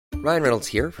Ryan Reynolds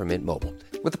here from Mint Mobile.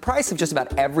 With the price of just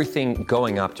about everything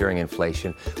going up during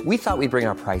inflation, we thought we'd bring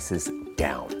our prices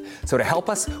down. So to help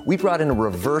us, we brought in a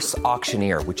reverse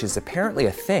auctioneer, which is apparently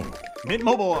a thing. Mint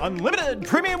Mobile Unlimited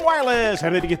Premium Wireless.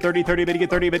 How to get 30, 30, bit to get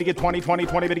 30, bit to get 20, 20,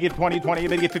 20, bit to get 20, 20,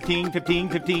 bit to get 15, 15,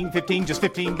 15, 15, just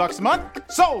 $15 a month?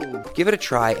 Sold! Give it a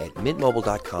try at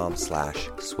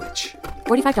mintmobile.com/switch.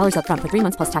 $45 up front for 3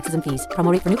 months plus taxes and fees.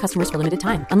 Promo rate for new customers for limited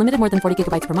time. Unlimited more than 40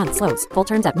 gigabytes per month. Slows full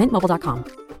terms at mintmobile.com.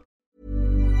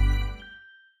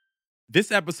 This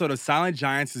episode of Silent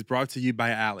Giants is brought to you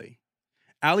by Ally.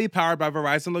 Ally, powered by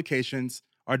Verizon locations,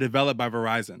 are developed by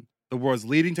Verizon, the world's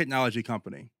leading technology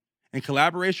company. In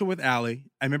collaboration with Ally,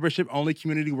 a membership-only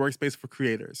community workspace for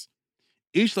creators.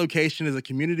 Each location is a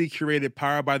community curated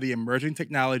powered by the emerging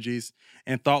technologies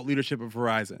and thought leadership of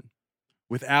Verizon.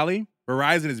 With Ally,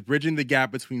 Verizon is bridging the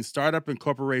gap between startup and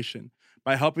corporation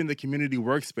by helping the community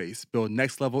workspace build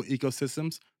next-level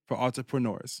ecosystems for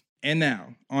entrepreneurs. And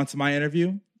now, on to my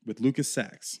interview with Lucas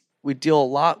Sachs. We deal a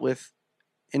lot with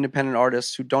independent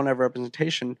artists who don't have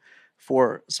representation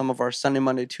for some of our Sunday,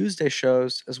 Monday, Tuesday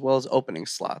shows, as well as opening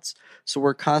slots. So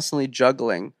we're constantly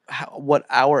juggling what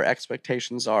our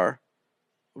expectations are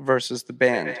versus the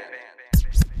band.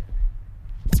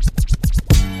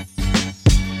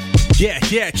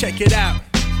 Yeah, check it out.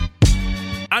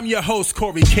 I'm your host,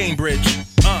 Corey Cambridge.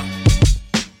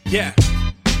 Yeah.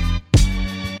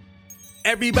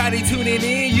 Everybody tuning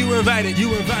in, you invited.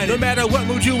 No matter what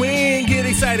mood you in, get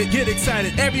excited.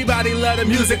 Everybody love the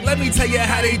music, let me tell you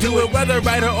how they do it. Whether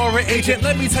writer or an agent,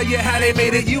 let me tell you how they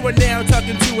made it. You are now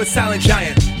talking to a silent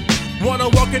giant. Wanna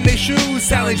walk in their shoes,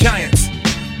 silent giants.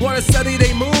 Wanna study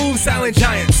they moves, silent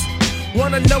giants.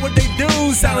 Wanna know what they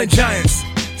do, silent giants.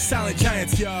 Silent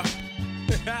giants, y'all.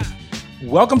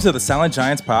 Welcome to the Silent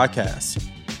Giants Podcast,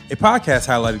 a podcast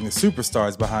highlighting the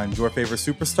superstars behind your favorite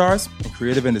superstars in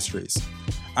creative industries.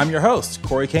 I'm your host,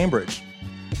 Corey Cambridge.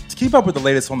 To keep up with the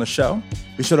latest on the show,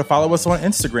 be sure to follow us on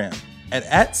Instagram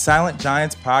at Silent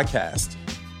Giants Podcast.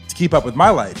 To keep up with my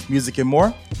life, music, and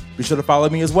more, be sure to follow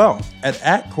me as well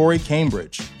at Corey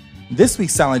Cambridge. This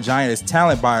week's Silent Giant is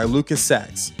talent buyer Lucas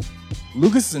Sachs.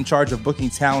 Lucas is in charge of booking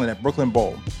talent at Brooklyn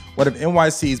Bowl, one of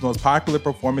NYC's most popular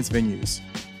performance venues.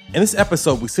 In this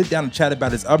episode, we sit down and chat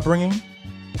about his upbringing,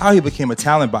 how he became a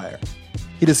talent buyer.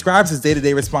 He describes his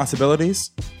day-to-day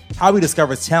responsibilities, how he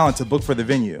discovers talent to book for the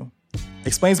venue,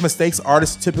 explains mistakes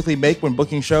artists typically make when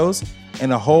booking shows,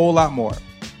 and a whole lot more.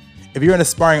 If you're an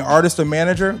aspiring artist or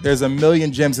manager, there's a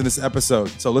million gems in this episode,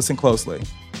 so listen closely.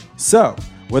 So,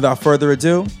 without further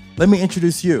ado, let me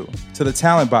introduce you to the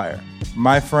talent buyer,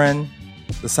 my friend,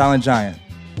 the silent giant,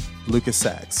 Lucas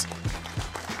Sachs.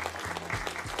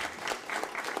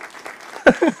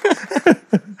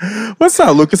 What's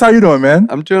up, Lucas? How you doing, man?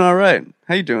 I'm doing all right.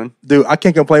 How you doing? Dude, I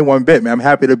can't complain one bit, man. I'm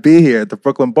happy to be here at the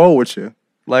Brooklyn Bowl with you.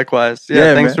 Likewise.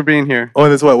 Yeah, thanks man. for being here. Oh,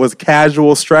 and this was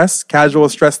Casual Stress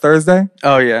Thursday?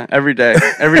 Oh, yeah, every day.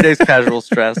 Every day's casual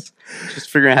stress.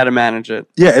 Just figuring out how to manage it.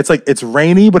 Yeah, it's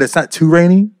rainy, but it's not too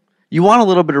rainy. You want a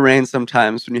little bit of rain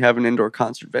sometimes when you have an indoor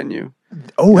concert venue.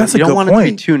 Oh, that's a good point. You don't want it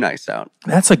to be too nice out.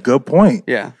 That's a good point.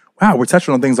 Yeah. Wow, we're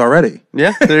touching on things already.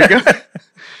 Yeah, there you go.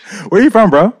 Where are you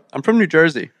from, bro? I'm from New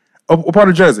Jersey. Oh, what part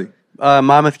of Jersey?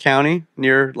 Monmouth County,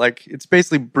 near, it's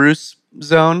basically Bruce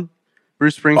Zone.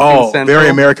 Bruce Springsteen Central. Very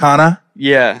Americana?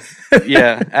 Yeah.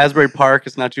 Asbury Park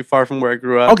is not too far from where I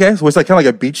grew up. Okay, so it's kind of like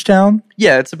a beach town?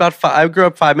 Yeah, it's about I grew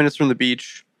up 5 minutes from the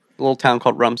beach, a little town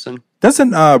called Rumson.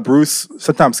 Doesn't Bruce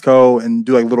sometimes go and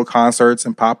do little concerts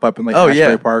and pop up in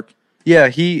Asbury Park? Yeah,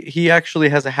 he actually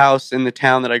has a house in the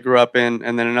town that I grew up in,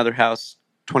 and then another house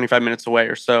 25 minutes away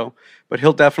or so. But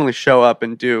he'll definitely show up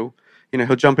and do.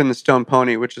 He'll jump in the Stone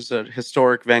Pony, which is a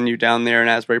historic venue down there in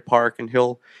Asbury Park, and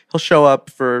he'll show up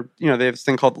for, they have this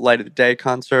thing called the Light of the Day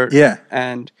concert. Yeah.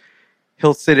 And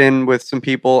he'll sit in with some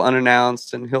people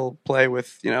unannounced, and he'll play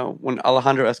with, when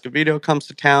Alejandro Escovedo comes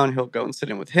to town, he'll go and sit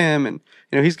in with him, and,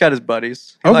 he's got his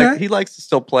buddies. He likes to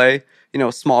still play,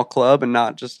 a small club and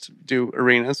not just do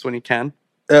arenas when he can.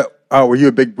 Were you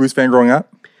a big Bruce fan growing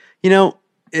up?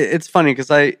 It's funny because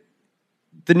the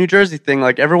New Jersey thing,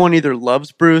 everyone either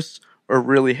loves Bruce or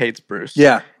really hates Bruce.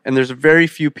 Yeah. And there's very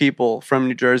few people from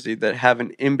New Jersey that have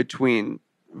an in-between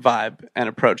vibe and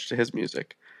approach to his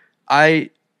music. I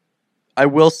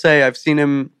will say I've seen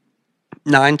him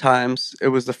 9 times. It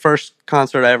was the first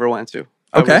concert I ever went to.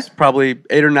 Okay. I was probably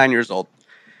 8 or 9 years old.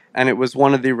 And it was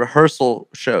one of the rehearsal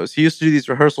shows. He used to do these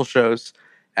rehearsal shows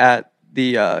at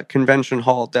the convention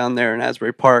hall down there in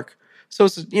Asbury Park. So,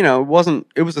 it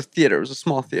was a theater. It was a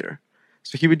small theater.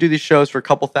 So he would do these shows for a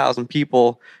couple thousand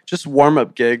people, just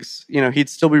warm-up gigs. He'd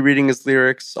still be reading his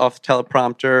lyrics off the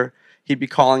teleprompter. he'd be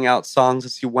calling out songs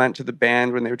as he went to the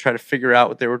band when they would try to figure out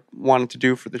what they were wanting to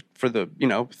do for the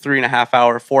 3.5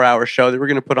 hour, 4 hour show they were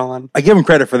going to put on. I give him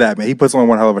credit for that, man. He puts on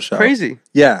one hell of a show. Crazy.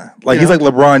 Yeah. Like, he's like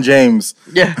LeBron James.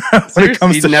 Yeah. when it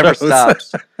comes he to never shows.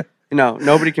 stops.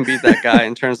 Nobody can beat that guy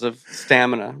in terms of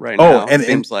stamina right now. Oh, and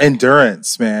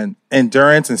endurance, man.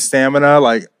 Endurance and stamina.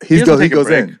 Like, he goes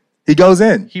in. He goes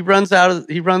in. He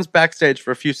runs backstage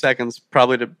for a few seconds,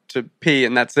 probably to pee,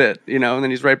 and that's it, and then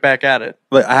he's right back at it.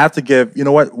 Like, I have to give,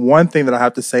 one thing that I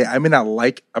have to say, I may not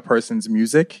like a person's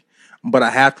music, but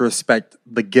I have to respect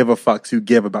the give a fucks who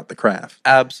give about the craft.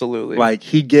 Absolutely. Like,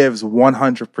 he gives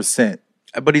 100%.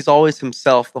 But he's always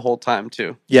himself the whole time,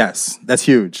 too. Yes, that's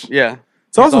huge. Yeah.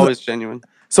 So he's always genuine.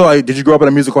 So, did you grow up in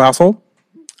a musical household?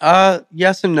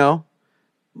 Yes and no.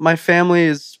 My family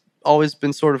has always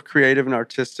been sort of creative and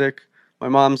artistic. My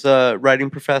mom's a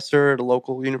writing professor at a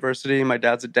local university. My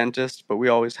dad's a dentist, but we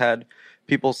always had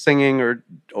people singing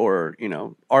or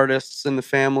artists in the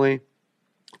family.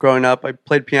 Growing up, I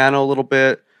played piano a little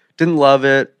bit, didn't love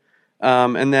it.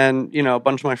 And then, a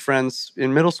bunch of my friends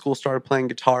in middle school started playing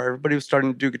guitar. Everybody was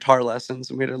starting to do guitar lessons,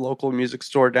 and we had a local music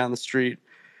store down the street.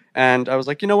 And I was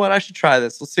like, you know what? I should try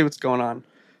this. Let's see what's going on.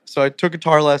 So I took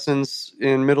guitar lessons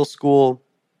in middle school,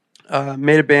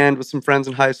 made a band with some friends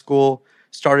in high school,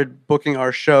 started booking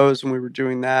our shows when we were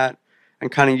doing that,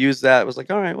 and kind of used that. It was like,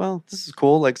 all right, well, this is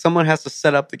cool. Like, someone has to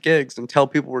set up the gigs and tell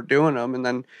people we're doing them. And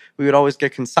then we would always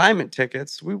get consignment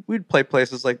tickets. We'd play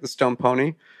places like the Stone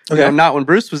Pony. Okay. Not when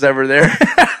Bruce was ever there.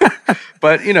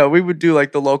 But, we would do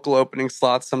like the local opening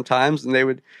slots sometimes, and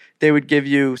they would give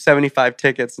you 75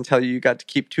 tickets and tell you got to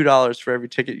keep $2 for every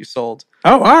ticket you sold.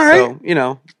 Oh, all right.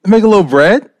 So, make a little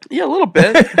bread. Yeah, a little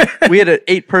bit. We had an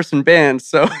 8-person band,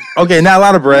 so okay, not a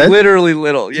lot of bread. Literally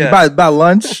little. Yeah, by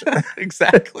lunch.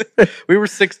 Exactly. We were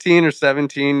 16 or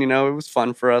 17. It was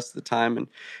fun for us at the time, and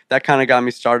that kind of got me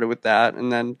started with that.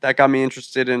 And then that got me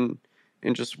interested in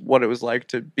just what it was like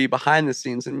to be behind the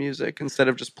scenes in music instead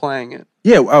of just playing it.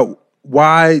 Yeah.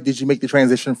 Why did you make the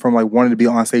transition from like wanting to be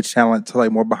on stage talent to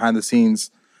like more behind the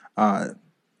scenes? I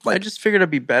just figured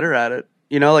I'd be better at it.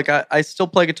 I still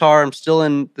play guitar. I'm still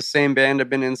in the same band I've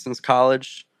been in since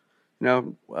college.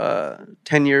 10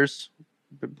 years.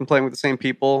 Been playing with the same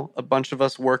people. A bunch of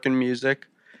us work in music.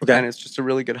 Okay. And it's just a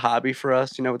really good hobby for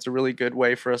us. It's a really good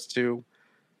way for us to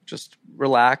just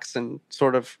relax and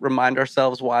sort of remind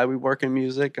ourselves why we work in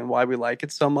music and why we like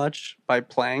it so much by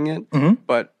playing it. Mm-hmm.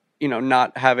 But,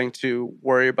 not having to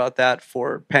worry about that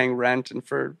for paying rent and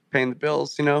for paying the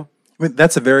bills, I mean,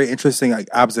 that's a very interesting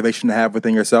observation to have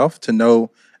within yourself, to know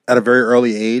at a very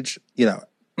early age,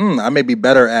 I may be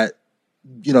better at,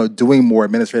 doing more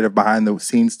administrative behind the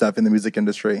scenes stuff in the music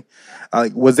industry.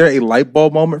 Was there a light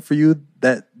bulb moment for you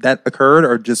that occurred,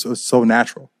 or just was so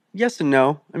natural? Yes and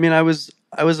no. I mean, I was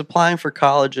applying for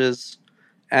colleges,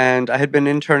 and I had been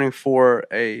interning for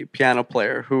a piano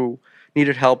player who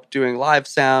needed help doing live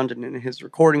sound and in his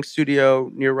recording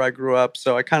studio near where I grew up.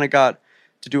 So I kind of got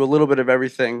to do a little bit of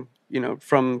everything,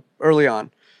 from early on.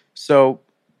 So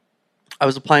I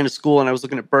was applying to school, and I was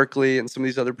looking at Berkeley and some of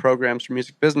these other programs for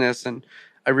music business. And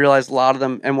I realized a lot of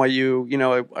them, NYU,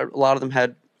 a lot of them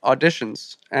had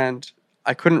auditions, and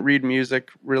I couldn't read music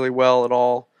really well at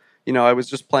all. I was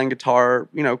just playing guitar,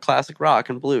 classic rock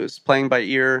and blues, playing by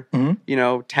ear,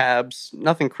 tabs,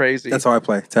 nothing crazy. That's how I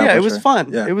play. Yeah, it was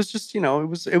fun. Yeah. It was just,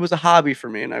 it was a hobby for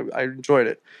me, and I enjoyed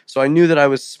it. So I knew that I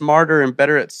was smarter and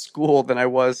better at school than I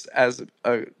was as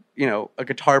a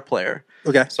guitar player.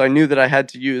 Okay. So I knew that I had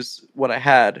to use what I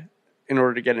had in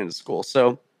order to get into school.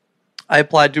 So I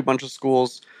applied to a bunch of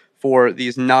schools for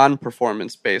these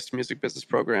non-performance-based music business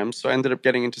programs. So I ended up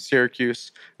getting into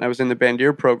Syracuse, and I was in the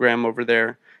Bandier program over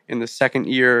there in the second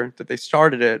year that they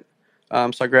started it.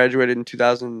 So I graduated in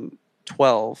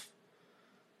 2012.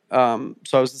 So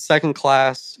I was the second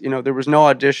class. There was no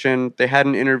audition. They had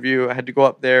an interview. I had to go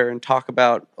up there and talk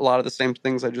about a lot of the same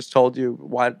things I just told you.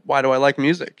 Why do I like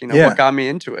music? What got me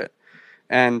into it?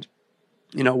 And,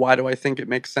 why do I think it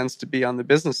makes sense to be on the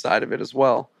business side of it as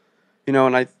well?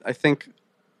 And I think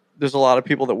there's a lot of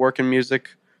people that work in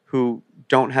music who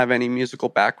don't have any musical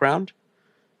background,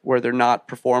 where they're not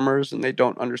performers and they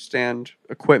don't understand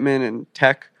equipment and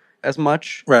tech as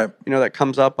much. Right. That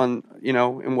comes up on,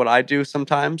 in what I do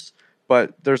sometimes.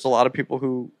 But there's a lot of people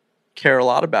who care a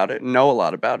lot about it and know a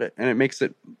lot about it. And it makes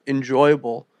it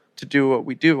enjoyable to do what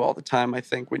we do all the time, I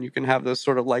think, when you can have those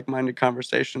sort of like-minded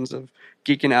conversations of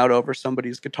geeking out over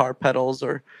somebody's guitar pedals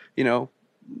or,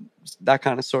 that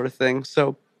kind of sort of thing.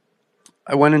 So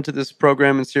I went into this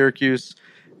program in Syracuse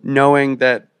knowing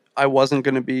that I wasn't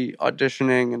going to be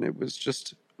auditioning, and it was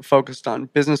just focused on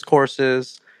business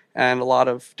courses and a lot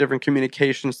of different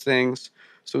communications things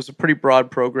So it was a pretty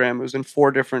broad program. It was in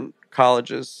 4 different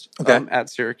colleges at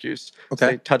Syracuse. So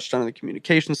they touched on the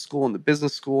communications school and the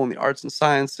business school and the arts and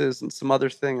sciences and some other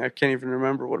thing. I can't even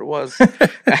remember what it was.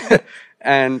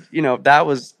 And, that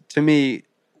was, to me,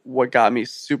 what got me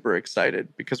super excited,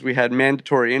 because we had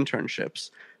mandatory internships.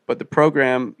 But the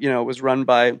program, was run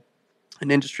by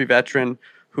an industry veteran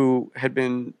who had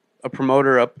been a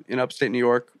promoter up in upstate New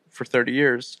York for 30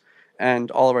 years.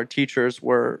 And all of our teachers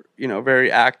were,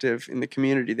 very active in the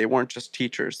community. They weren't just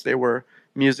teachers. They were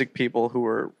music people who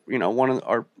were,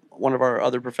 one of our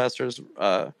other professors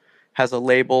has a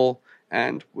label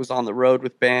and was on the road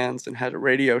with bands and had a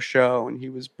radio show. And he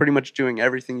was pretty much doing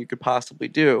everything you could possibly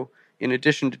do in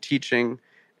addition to teaching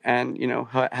and,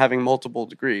 having multiple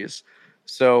degrees.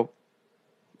 So,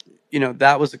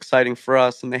 that was exciting for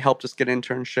us. And they helped us get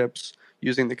internships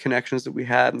using the connections that we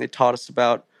had. And they taught us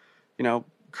about,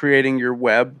 creating your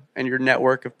web and your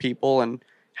network of people and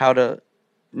how to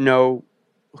know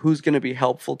who's going to be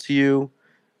helpful to you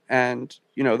and,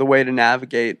 the way to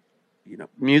navigate,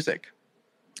 music.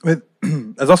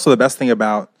 That's also the best thing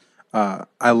about,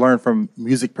 I learned from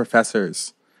music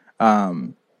professors,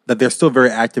 that they're still very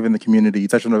active in the community. You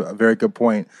touched on a very good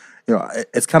point.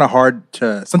 It's kind of hard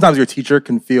to, sometimes your teacher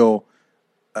can feel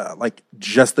like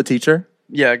just the teacher.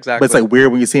 Yeah, exactly. But it's like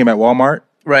weird when you see him at Walmart.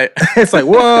 Right. It's like,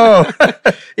 whoa.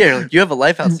 Yeah, you have a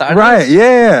life outside. Right,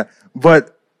 yeah.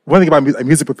 But one thing about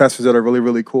music professors that are really,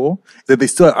 really cool is that they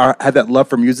still have that love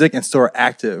for music and still are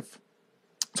active.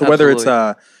 So whether it's,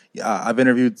 I've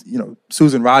interviewed,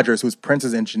 Susan Rogers, who's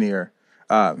Prince's engineer.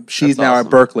 She's now at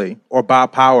Berkeley. Or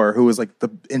Bob Power, who was like the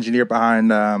engineer behind,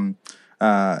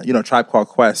 Tribe Called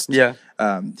Quest. Yeah.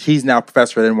 He's now a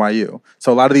professor at NYU.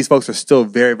 So a lot of these folks are still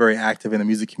very, very active in the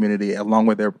music community, along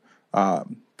with their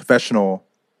professional,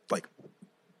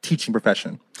 teaching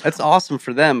profession. That's awesome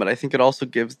for them, but I think it also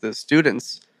gives the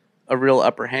students a real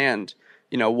upper hand,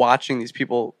 watching these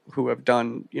people who have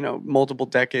done, multiple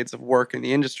decades of work in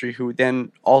the industry, who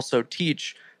then also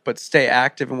teach but stay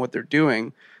active in what they're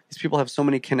doing. These people have so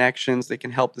many connections. They can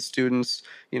help the students.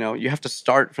 You have to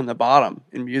start from the bottom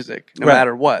in music, no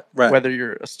matter what. Right. Whether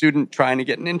you're a student trying to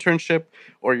get an internship,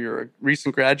 or you're a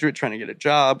recent graduate trying to get a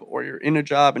job, or you're in a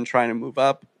job and trying to move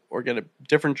up or get a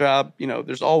different job.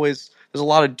 There's a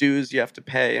lot of dues you have to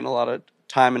pay and a lot of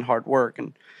time and hard work.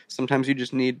 And sometimes you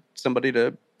just need somebody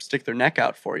to stick their neck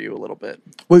out for you a little bit.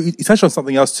 Well, you touched on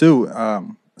something else too.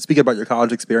 Speaking about your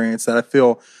college experience, that I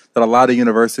feel that a lot of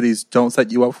universities don't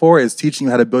set you up for is teaching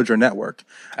you how to build your network.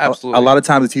 Absolutely. A lot of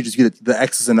times it teaches you the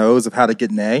X's and O's of how to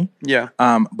get an A. Yeah.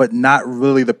 But not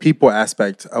really the people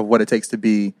aspect of what it takes to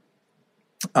be,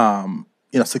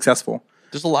 successful.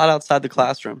 There's a lot outside the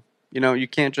classroom. You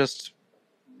can't just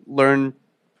learn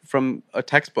from a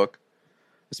textbook,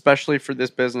 especially for this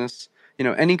business.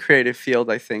 Any creative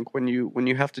field, I think, when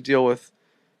you have to deal with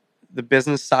the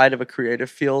business side of a creative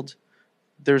field,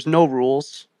 there's no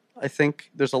rules. I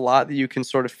think there's a lot that you can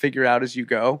sort of figure out as you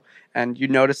go, and you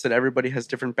notice that everybody has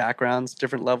different backgrounds,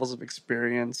 different levels of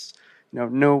experience.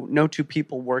 No two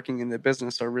people working in the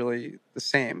business are really the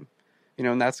same.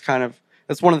 And that's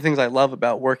one of the things I love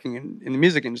about working in the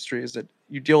music industry, is that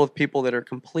you deal with people that are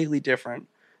completely different,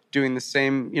 doing the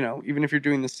same, even if you're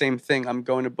doing the same thing. I'm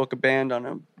going to book a band on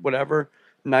a whatever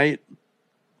night,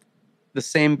 the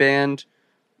same band,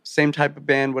 same type of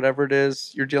band, whatever it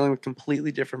is, you're dealing with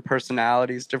completely different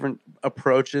personalities, different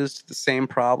approaches to the same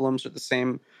problems or the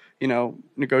same,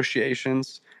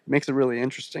 negotiations. It makes it really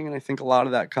interesting. And I think a lot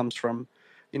of that comes from,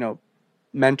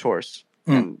 mentors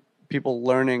and people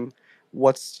learning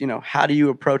how do you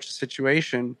approach a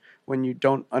situation when you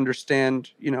don't understand,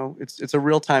 it's a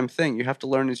real-time thing. You have to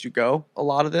learn as you go, a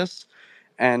lot of this.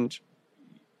 And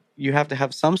you have to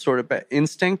have some sort of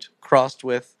instinct crossed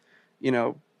with,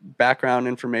 background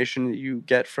information that you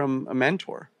get from a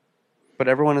mentor. But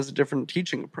everyone has a different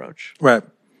teaching approach. Right.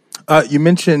 You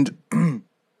mentioned,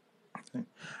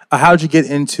 how'd you get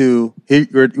into,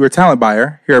 you're a talent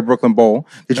buyer here at Brooklyn Bowl.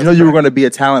 Did you know you were going to be a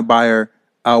talent buyer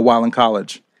while in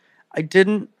college? I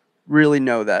didn't really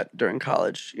know that during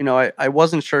college. I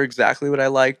wasn't sure exactly what I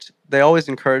liked. They always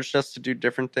encouraged us to do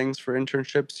different things for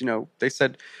internships. They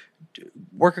said,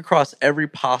 work across every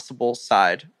possible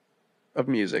side of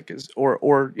music,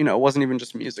 or it wasn't even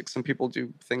just music. Some people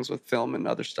do things with film and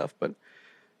other stuff, but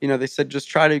they said just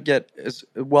try to get as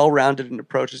well-rounded an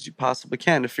approach as you possibly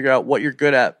can to figure out what you're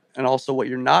good at and also what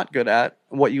you're not good at,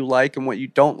 and what you like and what you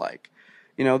don't like.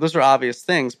 Those are obvious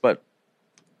things, but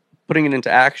putting it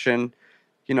into action,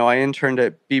 I interned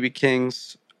at BB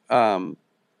King's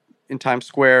in Times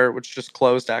Square, which just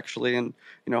closed actually, and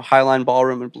Highline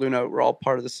Ballroom and Blue Note were all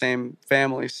part of the same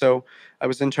family. So I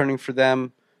was interning for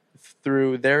them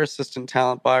through their assistant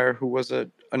talent buyer, who was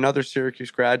another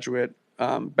Syracuse graduate,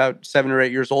 about 7 or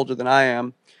 8 years older than I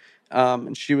am.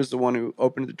 And she was the one who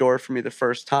opened the door for me the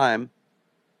first time.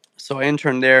 So I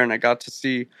interned there, and I got to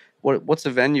see what's a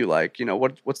venue like.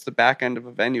 What's the back end of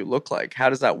a venue look like? How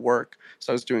does that work?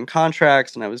 So I was doing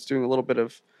contracts, and I was doing a little bit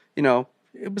of,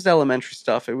 it was elementary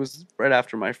stuff. It was right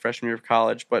after my freshman year of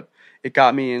college, but it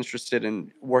got me interested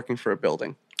in working for a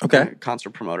building, Okay. a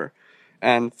concert promoter.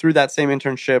 And through that same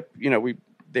internship,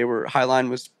 Highline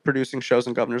was producing shows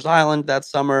on Governor's Island that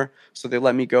summer, so they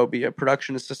let me go be a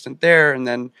production assistant there. And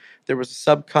then there was a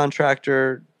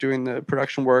subcontractor doing the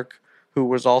production work who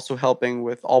was also helping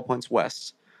with All Points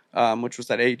West, which was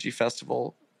that AEG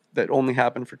festival that only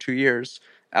happened for 2 years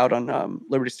out on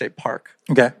Liberty State Park.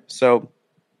 Okay. So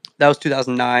that was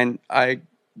 2009. I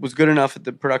was good enough at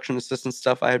the production assistant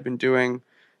stuff I had been doing,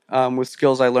 with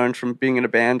skills I learned from being in a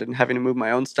band and having to move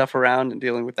my own stuff around and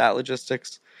dealing with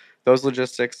those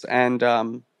logistics. And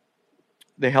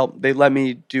they let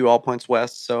me do All Points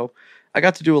West. So I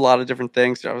got to do a lot of different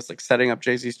things. I was like setting up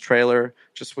Jay-Z's trailer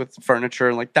just with furniture,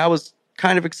 and like that was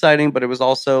kind of exciting, but it was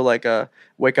also like a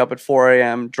wake up at 4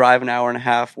 a.m., drive an hour and a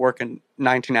half, work a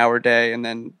 19-hour day, and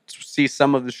then see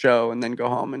some of the show and then go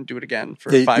home and do it again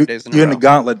for 5 days in a row. You're in the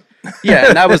gauntlet. Yeah,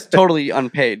 and that was totally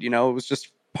unpaid. It was just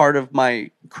part of my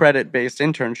credit-based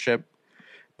internship,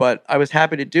 but I was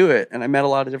happy to do it, and I met a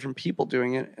lot of different people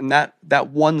doing it. And that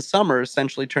one summer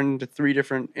essentially turned into 3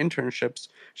 different internships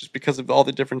just because of all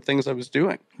the different things I was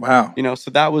doing. Wow. So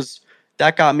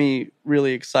that got me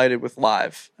really excited with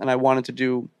live, and I wanted to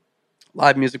do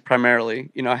live music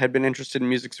primarily. I had been interested in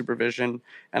music supervision,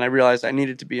 and I realized I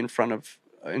needed to be in front of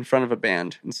a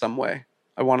band in some way.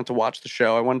 I wanted to watch the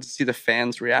show. I wanted to see the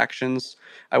fans' reactions.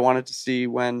 I wanted to see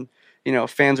when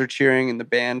fans are cheering and the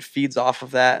band feeds off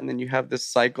of that, and then you have this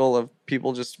cycle of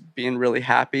people just being really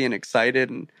happy and excited,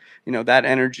 and that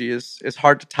energy is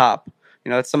hard to top.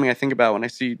 That's something I think about when I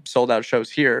see sold out shows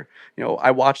here.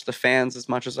 I watch the fans as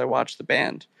much as I watch the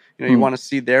band. You want to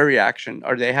see their reaction.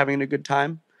 Are they having a good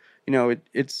time?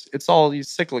 It's all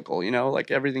cyclical,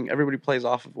 like everybody plays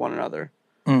off of one another.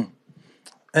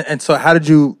 And so how did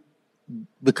you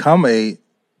become a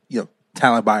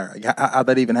talent buyer? How'd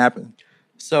that even happen?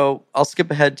 So I'll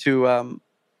skip ahead to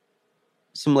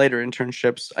some later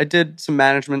internships. I did some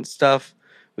management stuff,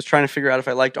 was trying to figure out if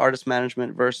I liked artist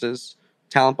management versus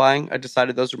talent buying. I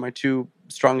decided those are my 2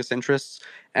 strongest interests.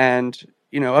 And,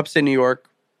 upstate New York,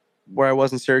 where I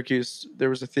was in Syracuse, there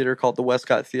was a theater called the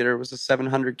Westcott Theater. It was a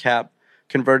 700 cap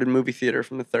converted movie theater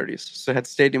from the 30s. So it had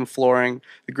stadium flooring.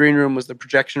 The green room was the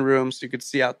projection room, so you could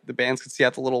see out, the bands could see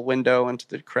out the little window into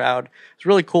the crowd. It's a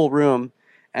really cool room.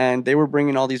 And they were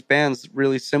bringing all these bands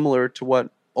really similar to what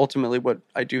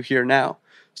I do here now.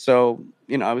 So,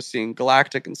 I was seeing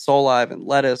Galactic and Soul Live and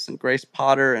Lettuce and Grace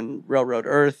Potter and Railroad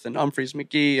Earth and Humphreys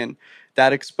McGee. And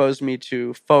that exposed me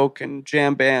to folk and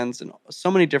jam bands and so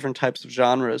many different types of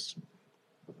genres.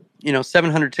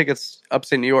 700 tickets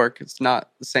upstate New York, it's not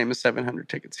the same as 700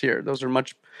 tickets here. Those are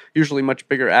usually much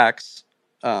bigger acts.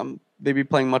 They'd be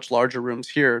playing much larger rooms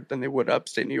here than they would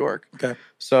upstate New York. Okay.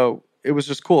 So it was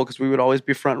just cool because we would always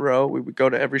be front row. We would go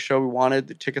to every show we wanted.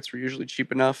 The tickets were usually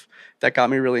cheap enough. That got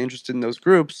me really interested in those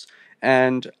groups.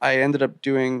 And I ended up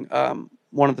doing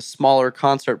one of the smaller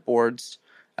concert boards,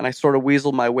 and I sort of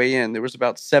weaseled my way in. There was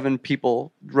about 7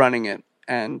 people running it,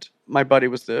 and my buddy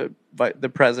was the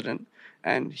president,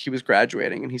 and he was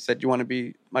graduating. And he said, "You want to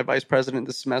be my vice president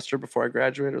this semester before I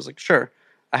graduate?" I was like, "Sure."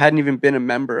 I hadn't even been a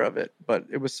member of it, but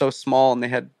it was so small, and they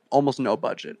had almost no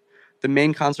budget. The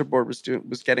main concert board was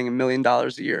getting $1 million a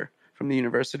year from the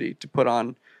university to put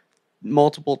on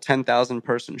multiple 10,000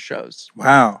 person shows.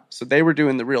 Wow. So they were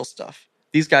doing the real stuff.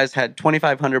 These guys had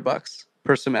 $2,500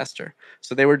 per semester.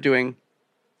 So they were doing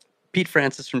Pete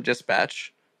Francis from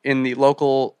Dispatch in the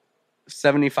local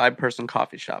 75 person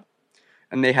coffee shop.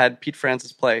 And they had Pete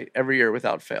Francis play every year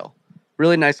without fail.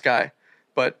 Really nice guy,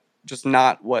 but just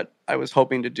not what I was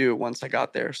hoping to do once I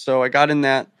got there. So I got in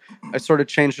that. I sort of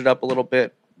changed it up a little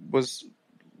bit, was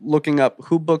looking up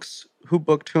who booked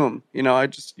whom.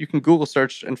 You can Google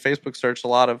search and Facebook search a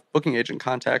lot of booking agent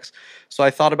contacts. So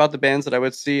I thought about the bands that I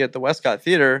would see at the Westcott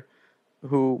Theater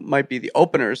who might be the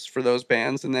openers for those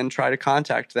bands, and then try to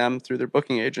contact them through their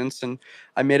booking agents. And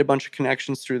I made a bunch of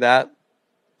connections through that,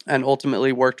 and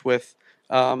ultimately worked with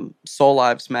Soul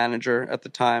Live's manager at the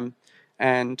time.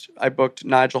 And I booked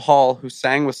Nigel Hall, who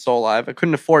sang with Soul Live. I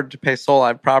couldn't afford to pay Soul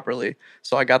Live properly,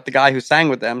 so I got the guy who sang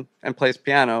with them and plays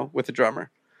piano with a drummer.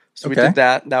 So we did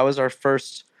that. That was our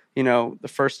first, the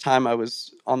first time I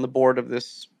was on the board of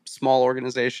this small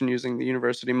organization using the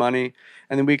university money.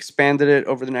 And then we expanded it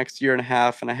over the next year and a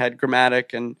half, and I had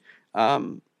Grammatic and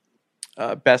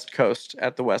Best Coast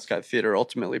at the Westcott Theater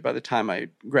ultimately by the time I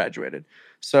graduated.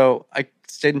 So I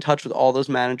stayed in touch with all those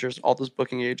managers, all those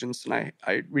booking agents, and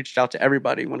I reached out to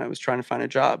everybody when I was trying to find a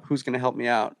job. Who's going to help me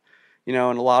out? And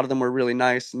a lot of them were really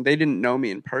nice, and they didn't know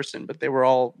me in person, but they were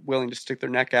all willing to stick their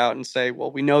neck out and say,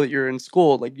 well, we know that you're in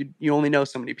school. Like you only know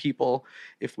so many people.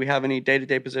 If we have any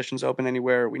day-to-day positions open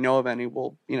anywhere, we know of any,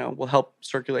 we'll help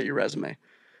circulate your resume.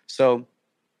 So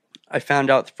I found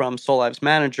out from Soul Live's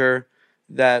manager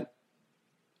that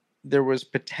there was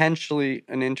potentially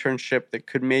an internship that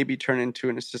could maybe turn into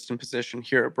an assistant position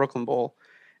here at Brooklyn Bowl.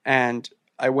 And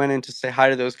I went in to say hi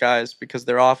to those guys because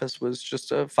their office was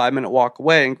just a 5-minute walk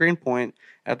away in Greenpoint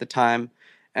at the time.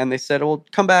 And they said, well,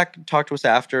 come back and talk to us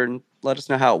after and let us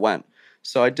know how it went.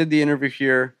 So I did the interview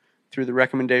here through the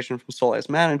recommendation from Soul Live's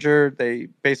manager. They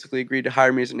basically agreed to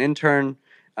hire me as an intern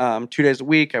 2 days a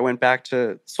week. I went back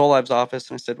to Soul Live's office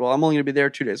and I said, well, I'm only going to be there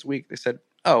 2 days a week. They said,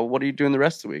 oh, what are you doing the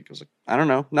rest of the week? I was like, I don't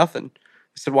know, nothing.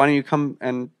 They said, why don't you come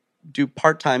and do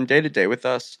part-time day-to-day with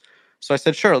us? So I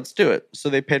said, sure, let's do it. So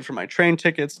they paid for my train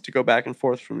tickets to go back and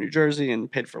forth from New Jersey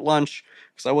and paid for lunch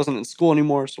because I wasn't in school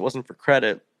anymore, so it wasn't for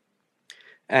credit.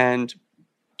 And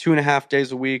 2.5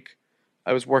 days a week,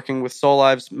 I was working with Soul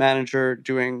Live's manager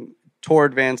doing tour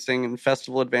advancing and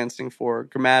festival advancing for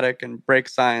Grammatic and Break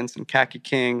Science and Khaki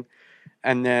King,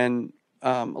 and then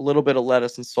a little bit of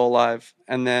Lettuce and Soul Live,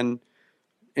 and then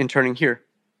interning here.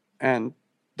 And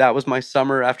that was my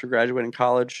summer after graduating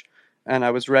college, and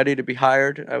I was ready to be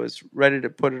hired. I was ready to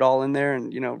put it all in there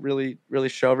and really really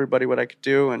show everybody what I could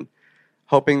do, and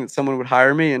hoping that someone would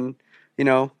hire me. And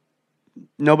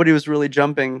nobody was really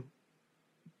jumping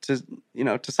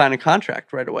to sign a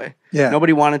contract right away. Yeah.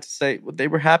 Nobody wanted to say, well, they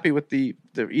were happy with the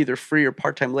either free or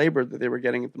part-time labor that they were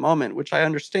getting at the moment, which I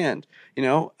understand,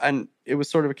 and it was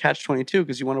sort of a catch-22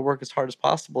 because you want to work as hard as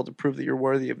possible to prove that you're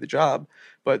worthy of the job,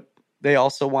 but they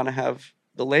also want to have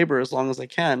the labor as long as they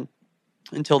can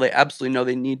until they absolutely know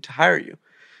they need to hire you.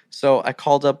 So I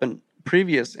called up a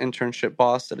previous internship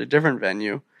boss at a different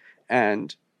venue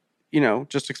and,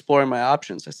 just exploring my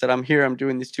options. I said, I'm here, I'm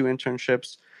doing these 2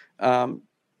 internships. I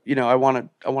want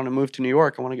to move to New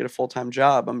York. I want to get a full-time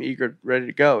job. I'm eager, ready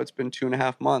to go. It's been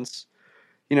 2.5 months.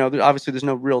 Obviously there's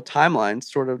no real timeline,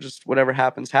 sort of just whatever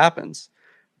happens, happens.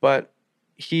 But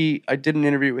I did an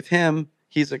interview with him.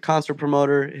 He's a concert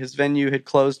promoter. His venue had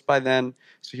closed by then.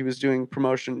 So he was doing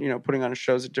promotion, putting on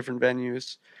shows at different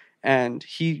venues. And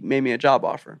he made me a job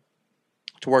offer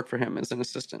to work for him as an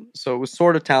assistant. So it was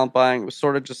sort of talent buying. It was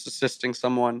sort of just assisting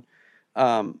someone.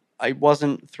 I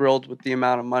wasn't thrilled with the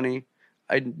amount of money.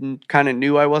 I kind of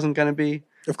knew I wasn't going to be.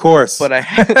 Of course. But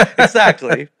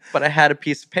exactly. But I had a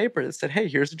piece of paper that said, hey,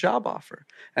 here's a job offer.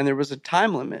 And there was a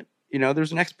time limit. There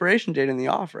was an expiration date in the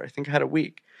offer. I think I had a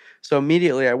week. So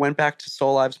immediately I went back to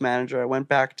Soul Live's manager. I went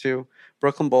back to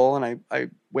Brooklyn Bowl and I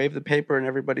waved the paper in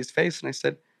everybody's face and I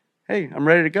said, hey, I'm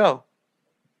ready to go.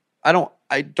 I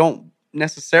don't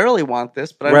necessarily want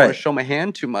this, but I don't want to show my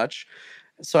hand too much.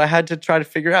 So I had to try to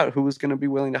figure out who was going to be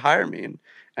willing to hire me.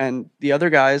 And the other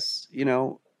guys,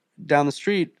 down the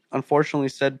street, unfortunately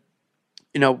said,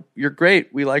 you're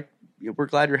great. We're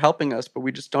glad you're helping us, but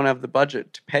we just don't have the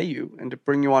budget to pay you and to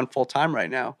bring you on full time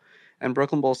right now. And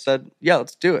Brooklyn Bowl said, yeah,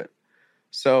 let's do it.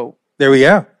 So there we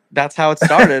go. That's how it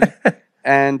started.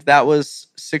 And that was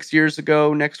 6 years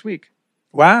ago next week.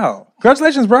 Wow.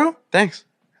 Congratulations, bro. Thanks.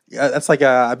 Yeah, that's like,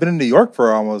 I've been in New York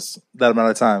for almost that amount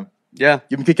of time. Yeah.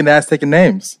 You've been kicking ass, taking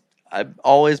names. I've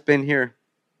always been here.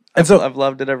 And so I've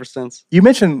loved it ever since. You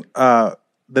mentioned that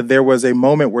there was a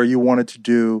moment where you were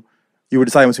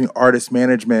deciding between artist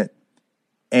management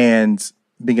and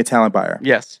being a talent buyer.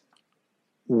 Yes.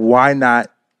 Why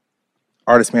not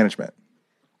artist management?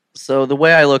 So the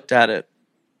way I looked at it,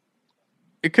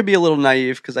 it could be a little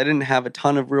naive because I didn't have a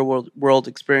ton of real world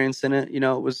experience in it.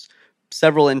 It was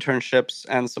several internships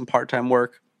and some part-time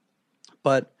work.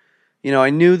 But, I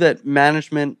knew that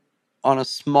management on a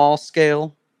small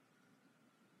scale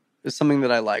is something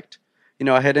that I liked.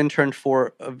 I had interned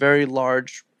for a very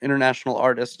large international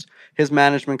artist. His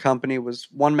management company was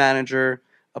one manager,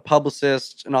 a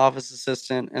publicist, an office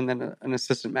assistant, and then an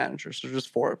assistant manager. So just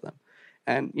 4 of them.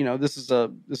 And this is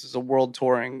a world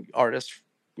touring artist,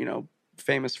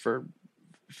 famous for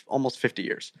almost 50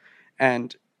 years.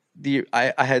 And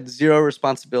I had zero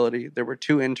responsibility. There were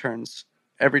 2 interns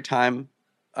every time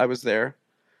I was there.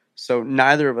 So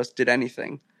neither of us did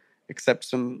anything except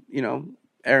some,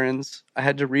 errands. I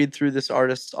had to read through this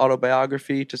artist's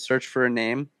autobiography to search for a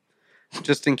name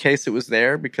just in case it was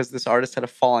there because this artist had a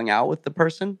falling out with the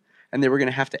person and they were going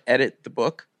to have to edit the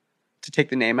book to take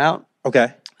the name out.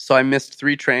 Okay. So I missed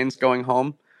 3 trains going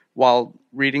home while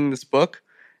reading this book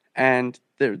and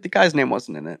the guy's name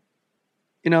wasn't in it.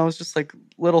 You know, it was just like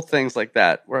little things like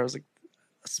that where I was like,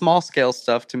 small scale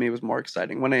stuff to me was more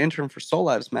exciting. When I interned for Soul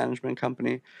Live's management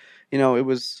company, you know, it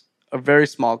was a very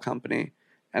small company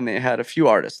and they had a few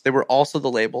artists. They were also the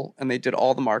label and they did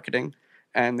all the marketing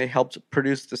and they helped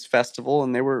produce this festival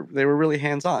and they were really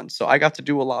hands-on. So I got to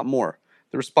do a lot more.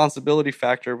 The responsibility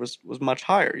factor was much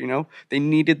higher, you know? They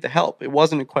needed the help. It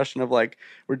wasn't a question of like,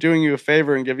 we're doing you a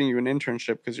favor and giving you an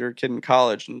internship because you're a kid in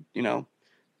college and, you know,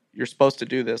 you're supposed to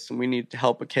do this and we need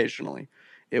help occasionally.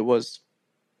 It was,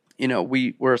 you know,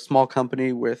 we're a small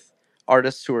company with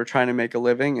artists who are trying to make a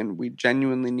living and we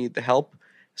genuinely need the help.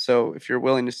 So if you're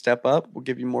willing to step up, we'll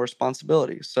give you more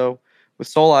responsibility. So with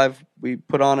Soul Live, we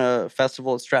put on a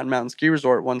festival at Stratton Mountain Ski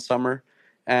Resort one summer,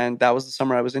 and that was the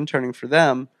summer I was interning for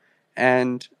them.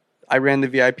 And I ran the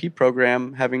VIP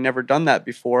program, having never done that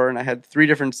before, and I had 3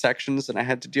 different sections, and I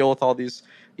had to deal with all these,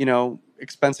 you know,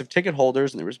 expensive ticket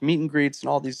holders, and there was meet and greets and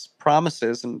all these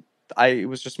promises, and it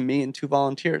was just me and 2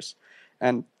 volunteers.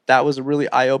 And that was a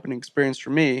really eye-opening experience for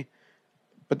me,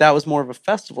 but that was more of a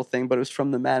festival thing, but it was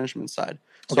from the management side.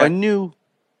 So Okay. I knew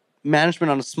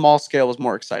management on a small scale was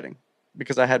more exciting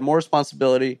because I had more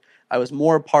responsibility. I was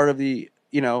more a part of the,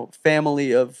 you know,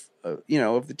 family of, you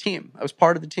know, of the team. I was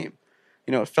part of the team.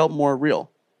 You know, it felt more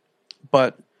real.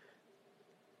 But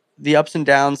the ups and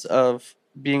downs of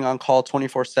being on call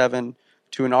 24/7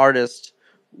 to an artist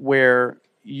where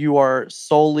you are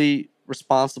solely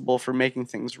responsible for making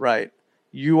things right.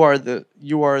 You are,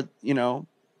 you know,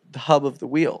 the hub of the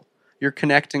wheel. You're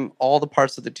connecting all the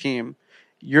parts of the team.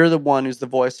 You're the one who's the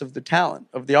voice of the talent,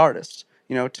 of the artist,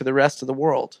 you know, to the rest of the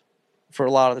world for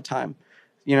a lot of the time,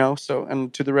 you know, so,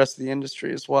 and to the rest of the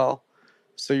industry as well.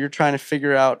 So you're trying to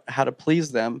figure out how to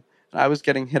please them. And I was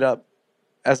getting hit up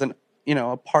as an, you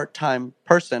know, a part-time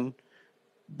person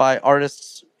by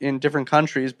artists in different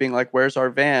countries being like, where's our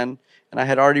van? And I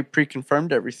had already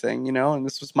pre-confirmed everything, you know, and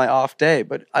this was my off day,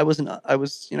 but I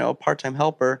was, you know, a part-time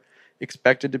helper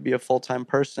expected to be a full-time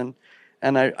person.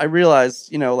 And I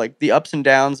realized, you know, like the ups and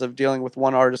downs of dealing with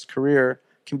one artist's career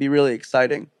can be really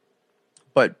exciting,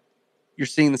 but you're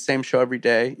seeing the same show every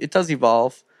day. It does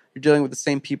evolve. You're dealing with the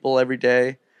same people every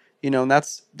day, you know, and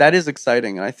that is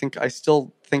exciting. And I think I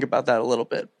still think about that a little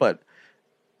bit, but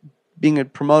being a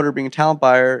promoter, being a talent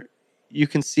buyer, you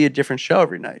can see a different show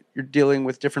every night. You're dealing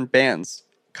with different bands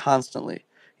constantly.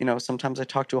 You know, sometimes I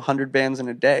talk to 100 bands in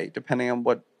a day, depending on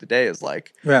what the day is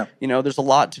like. Yeah. You know, there's a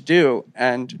lot to do,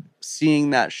 and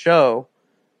seeing that show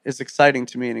is exciting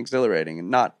to me and exhilarating. And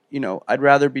not, you know, I'd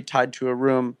rather be tied to a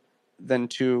room than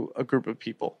to a group of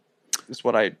people, is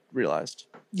what I realized.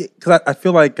 Yeah, because I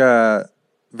feel like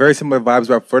very similar vibes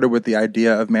were flirted with the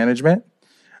idea of management.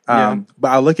 But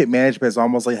I look at management as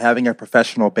almost like having a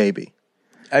professional baby.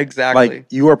 Exactly. Like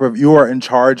you are in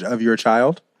charge of your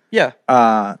child. Yeah.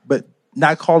 But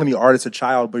not calling the artist a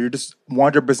child, but you're just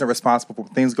 100% responsible for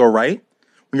when things go right.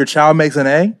 When your child makes an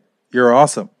A, you're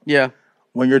awesome. Yeah.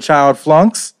 When your child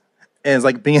flunks and is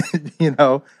like being, you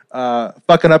know,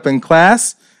 fucking up in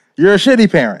class, you're a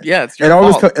shitty parent. Yeah, it's your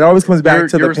fault. It always comes back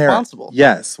to the you're parent. responsible.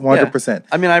 Yes, 100%. Yeah.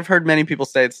 I mean, I've heard many people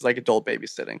say it's like adult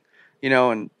babysitting, you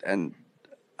know, and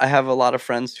I have a lot of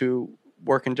friends who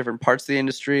work in different parts of the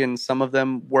industry, and some of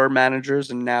them were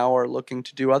managers and now are looking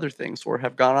to do other things or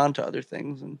have gone on to other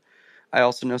things. And I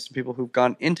also know some people who've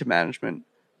gone into management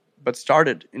but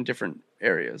started in different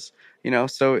areas, you know,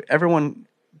 so everyone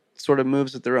sort of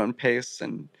moves at their own pace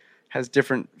and has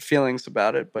different feelings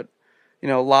about it. But, you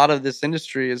know, a lot of this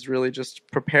industry is really just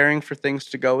preparing for things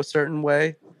to go a certain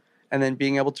way and then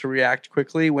being able to react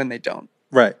quickly when they don't.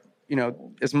 Right. You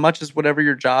know, as much as whatever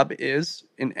your job is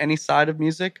in any side of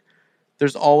music,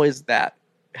 there's always that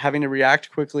having to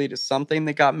react quickly to something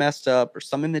that got messed up or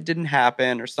something that didn't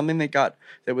happen or something that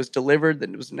was delivered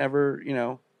that was never, you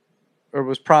know, or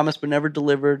was promised but never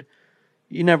delivered.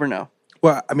 You never know.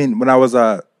 Well, I mean, when I was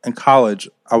in college,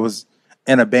 I was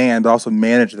in a band, but also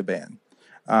managed the band.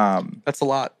 That's a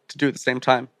lot to do at the same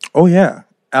time. Oh, yeah.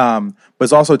 But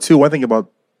it's also, too, one thing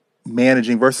about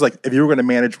managing versus, like, if you were going to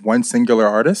manage one singular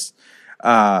artist,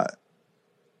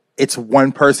 it's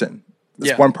one person.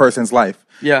 It's one person's life.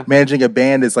 Yeah. Managing a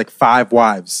band is like 5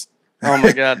 wives. Oh,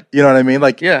 my God. You know what I mean?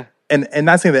 Like, yeah. And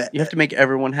not saying that you have to make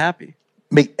everyone happy.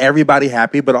 Make everybody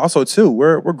happy, but also, too,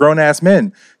 we're grown-ass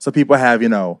men. So people have, you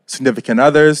know, significant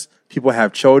others. People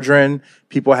have children.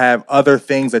 People have other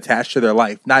things attached to their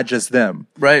life, not just them.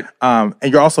 Right. And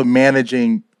you're also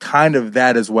managing kind of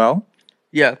that as well.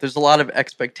 Yeah, there's a lot of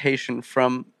expectation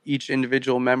from each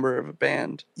individual member of a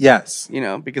band. Yes. You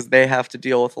know, because they have to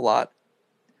deal with a lot.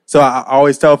 So I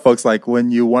always tell folks, like,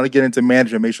 when you want to get into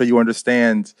management, make sure you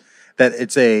understand that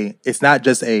it's not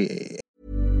just a...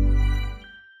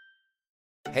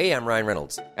 Hey, I'm Ryan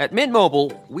Reynolds. At Mint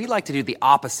Mobile, we like to do the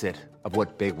opposite of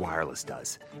what Big Wireless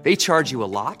does. They charge you a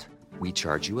lot, we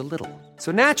charge you a little.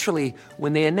 So naturally,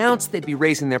 when they announced they'd be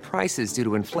raising their prices due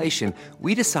to inflation,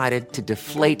 we decided to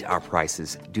deflate our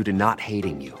prices due to not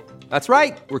hating you. That's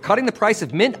right. We're cutting the price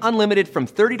of Mint Unlimited from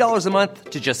 $30 a month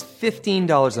to just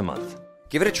 $15 a month.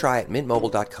 Give it a try at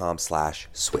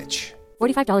mintmobile.com/switch.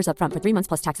 $45 upfront for 3 months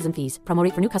plus taxes and fees. Promo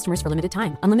rate for new customers for limited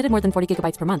time. Unlimited more than 40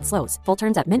 gigabytes per month. Slows full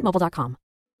terms at mintmobile.com.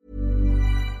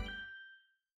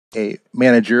 A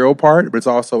managerial part, but it's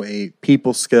also a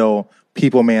people skill,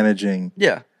 people managing.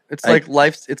 Yeah. It's like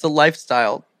it's a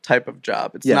lifestyle type of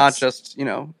job. It's Yes. not just,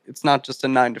 it's not just a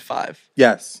 9 to 5.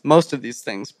 Yes. Most of these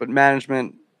things, but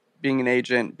management, being an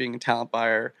agent, being a talent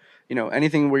buyer,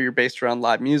 anything where you're based around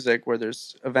live music, where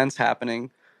there's events happening,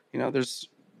 it's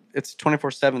a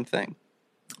 24/7 thing.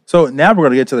 So now we're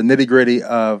going to get to the nitty gritty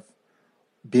of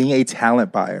being a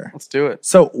talent buyer. Let's do it.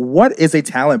 So what is a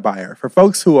talent buyer? For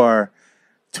folks who are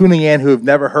tuning in who have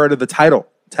never heard of the title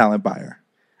talent buyer.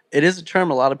 It is a term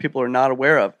a lot of people are not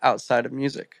aware of outside of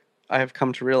music, I have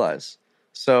come to realize.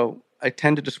 So I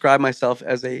tend to describe myself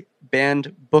as a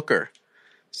band booker.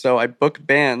 So I book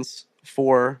bands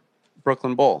for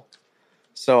Brooklyn Bowl.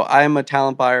 So I am a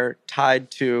talent buyer tied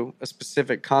to a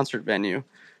specific concert venue.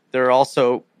 There are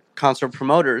also concert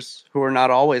promoters who are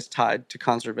not always tied to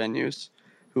concert venues,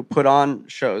 who put on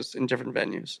shows in different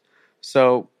venues.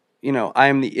 So, I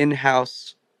am the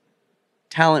in-house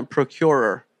talent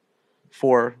procurer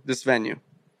for this venue.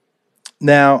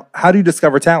 Now, how do you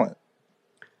discover talent?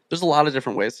 There's a lot of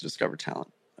different ways to discover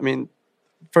talent. I mean,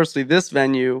 firstly, this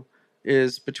venue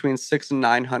is between 600 and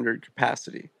 900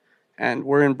 capacity. And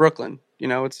we're in Brooklyn.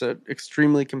 It's an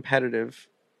extremely competitive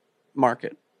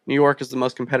market. New York is the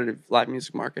most competitive live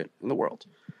music market in the world.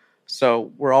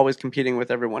 So we're always competing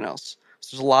with everyone else.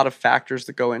 So there's a lot of factors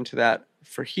that go into that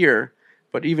for here.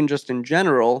 But even just in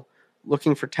general,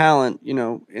 looking for talent,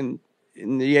 in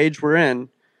the age we're in,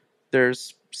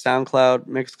 there's SoundCloud,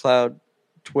 Mixcloud,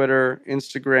 Twitter,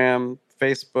 Instagram,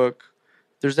 Facebook.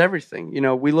 There's everything.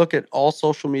 We look at all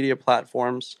social media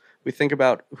platforms. We think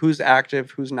about who's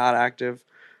active, who's not active.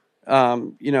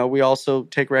 We also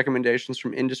take recommendations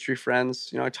from industry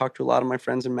friends. I talk to a lot of my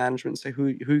friends in management and say, who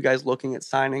you guys looking at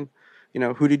signing?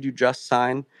 Who did you just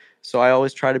sign? So I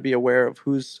always try to be aware of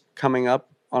who's coming up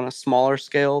on a smaller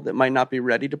scale that might not be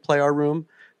ready to play our room,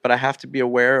 but I have to be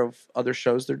aware of other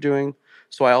shows they're doing.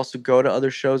 So I also go to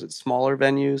other shows at smaller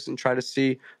venues and try to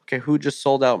see, okay, who just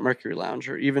sold out Mercury Lounge,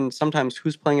 or even sometimes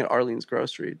who's playing at Arlene's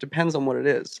Grocery. It depends on what it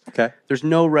is. Okay. There's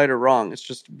no right or wrong. It's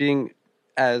just being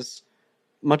as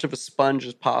much of a sponge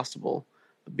as possible,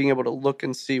 being able to look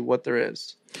and see what there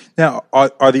is. Now,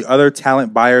 are the other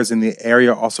talent buyers in the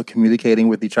area also communicating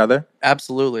with each other?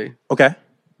 Absolutely. Okay.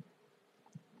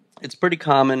 It's pretty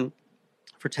common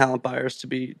for talent buyers to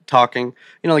be talking.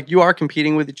 You are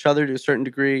competing with each other to a certain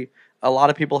degree. A lot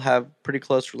of people have pretty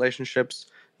close relationships.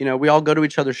 We all go to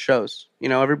each other's shows.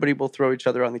 Everybody will throw each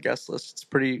other on the guest list. It's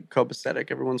pretty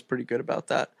copacetic. Everyone's pretty good about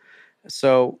that.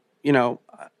 So, there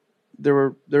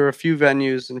were a few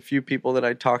venues and a few people that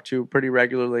I talk to pretty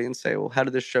regularly and say, well, how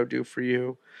did this show do for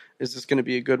you? Is this going to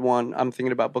be a good one? I'm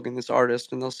thinking about booking this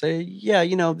artist. And they'll say, yeah,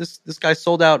 this guy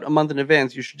sold out a month in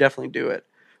advance. You should definitely do it.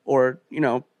 Or,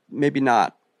 maybe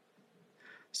not.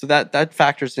 So that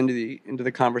factors into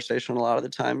the conversation a lot of the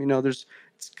time. It's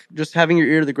just having your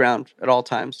ear to the ground at all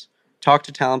times. Talk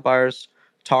to talent buyers,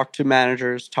 talk to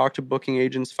managers, talk to booking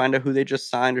agents, find out who they just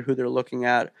signed or who they're looking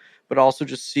at, but also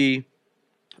just see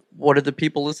what are the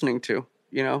people listening to.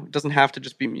 It doesn't have to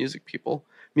just be music people.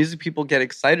 Music people get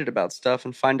excited about stuff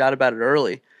and find out about it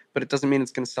early, but it doesn't mean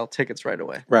it's going to sell tickets right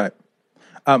away. Right.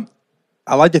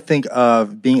 I like to think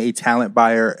of being a talent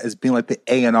buyer as being like the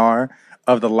A&R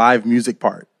of the live music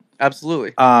part.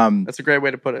 Absolutely. That's a great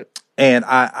way to put it. And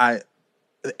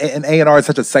an A&R is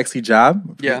such a sexy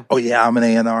job. Yeah. Oh yeah, I'm an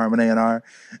A&R. I'm an A&R.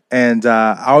 And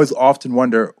I always often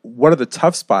wonder, what are the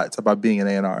tough spots about being an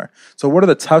A&R? So what are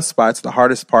the tough spots, the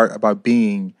hardest part about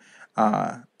being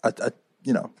a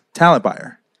talent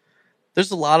buyer? There's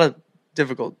a lot of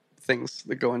difficult things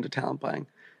that go into talent buying.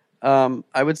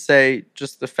 I would say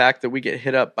just the fact that we get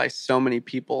hit up by so many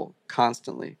people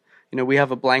constantly. We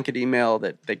have a blanket email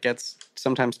that gets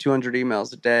sometimes 200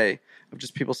 emails a day of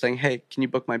just people saying, hey, can you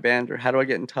book my band? Or how do I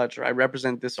get in touch? Or I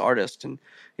represent this artist. And,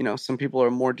 some people are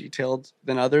more detailed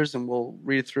than others and we'll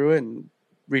read through it and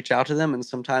reach out to them. And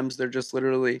sometimes they're just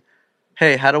literally,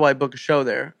 hey, how do I book a show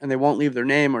there? And they won't leave their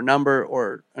name or number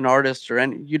or an artist or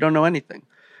you don't know anything,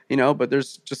 but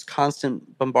there's just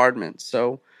constant bombardment.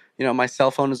 So, my cell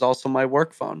phone is also my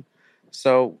work phone.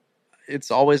 So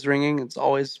it's always ringing. It's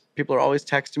always, people are always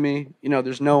texting me. You know,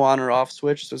 there's no on or off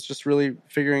switch. So it's just really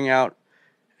figuring out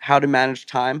how to manage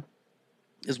time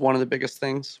is one of the biggest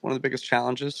things, one of the biggest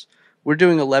challenges. We're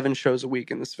doing 11 shows a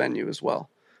week in this venue as well.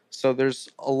 So there's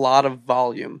a lot of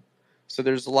volume. So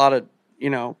there's a lot of, you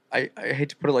know, I hate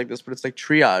to put it like this, but it's like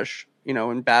triage, you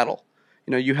know, in battle.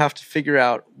 You know, you have to figure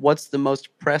out what's the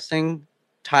most pressing,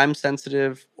 time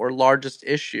sensitive, or largest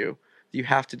issue that you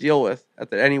have to deal with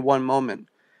at any one moment.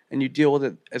 And you deal with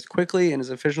it as quickly and as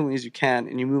efficiently as you can,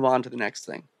 and you move on to the next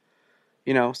thing.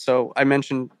 You know, so I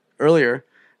mentioned earlier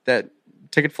that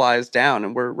Ticketfly is down,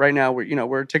 and we're a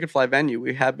Ticketfly venue.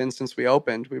 We have been since we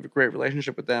opened. We have a great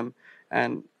relationship with them,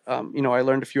 and you know, I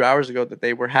learned a few hours ago that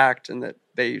they were hacked and that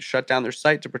they shut down their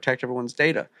site to protect everyone's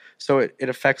data. So it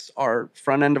affects our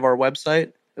front end of our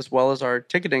website as well as our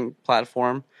ticketing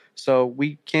platform. So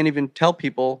we can't even tell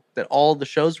people that all the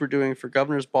shows we're doing for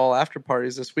Governor's Ball after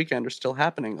parties this weekend are still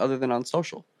happening, other than on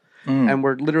social. And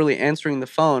we're literally answering the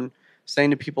phone,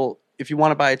 saying to people, if you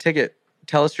want to buy a ticket,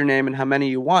 tell us your name and how many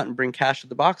you want and bring cash to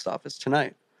the box office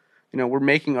tonight. You know, we're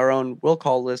making our own will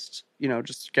call list, you know,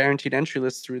 just guaranteed entry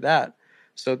lists through that.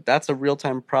 So that's a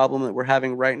real-time problem that we're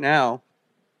having right now.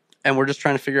 And we're just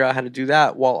trying to figure out how to do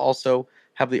that while also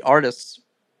have the artists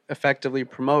effectively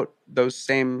promote those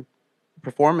same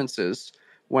performances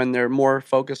when they're more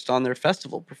focused on their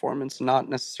festival performance, not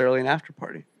necessarily an after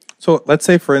party. So let's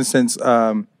say, for instance, you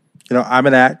know, I'm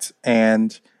an act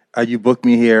and you book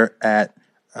me here at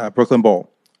Brooklyn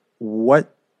Bowl.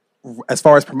 What, as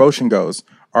far as promotion goes,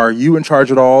 are you in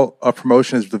charge at all of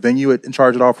promotion? Is the venue in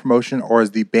charge at all of promotion, or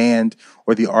is the band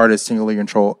or the artist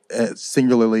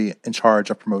singularly in charge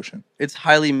of promotion? It's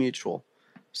highly mutual.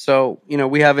 So, you know,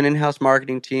 we have an in-house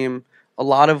marketing team. A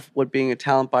lot of what being a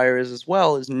talent buyer is as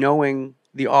well is knowing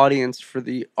the audience for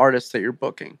the artists that you're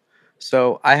booking.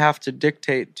 So I have to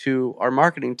dictate to our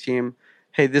marketing team,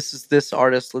 hey, this is this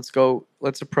artist.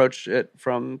 Let's approach it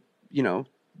from, you know,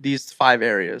 these 5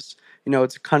 areas. You know,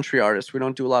 it's a country artist. We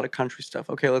don't do a lot of country stuff.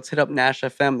 Okay, let's hit up Nash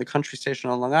FM, the country station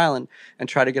on Long Island, and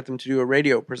try to get them to do a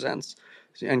radio presents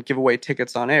and give away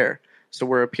tickets on air. So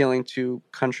we're appealing to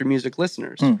country music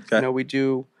listeners. Okay. You know, we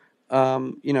do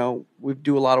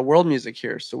a lot of world music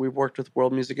here. So we've worked with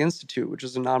World Music Institute, which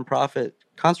is a nonprofit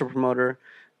concert promoter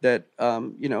that,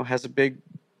 you know, has a big,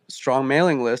 strong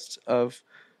mailing list of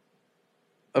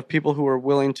people who are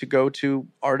willing to go to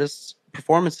artists'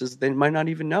 performances they might not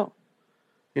even know.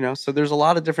 You know, so there's a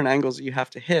lot of different angles that you have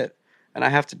to hit, and I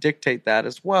have to dictate that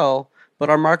as well. But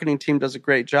our marketing team does a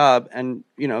great job, and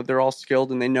you know, they're all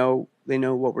skilled and they know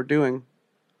what we're doing.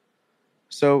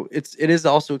 So it is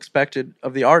also expected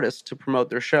of the artist to promote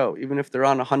their show, even if they're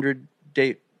on a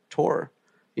 100-date tour.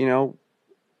 You know,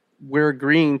 we're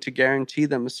agreeing to guarantee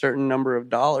them a certain number of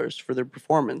dollars for their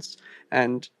performance,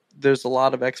 and there's a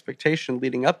lot of expectation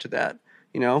leading up to that.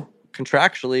 You know,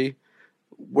 contractually,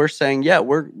 we're saying, yeah,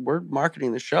 we're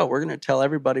marketing the show. We're going to tell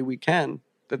everybody we can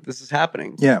that this is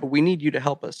happening. Yeah. But we need you to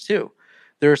help us too.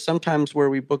 There are some times where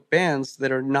we book bands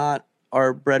that are not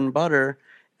our bread and butter,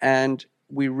 and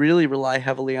we really rely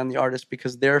heavily on the artist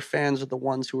because their fans are the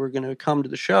ones who are going to come to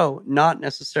the show, not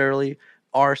necessarily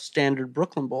our standard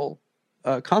Brooklyn Bowl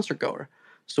concert goer.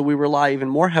 So we rely even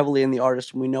more heavily on the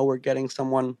artist when we know we're getting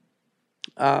someone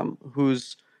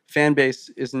whose fan base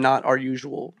is not our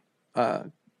usual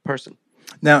person.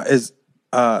 Now,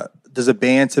 does a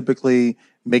band typically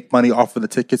make money off of the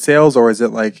ticket sales, or is it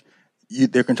like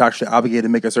they're contractually obligated to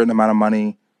make a certain amount of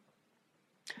money?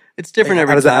 It's different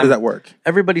every time. How does that work?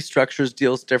 Everybody structures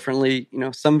deals differently. You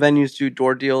know, some venues do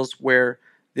door deals where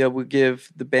they will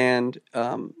give the band,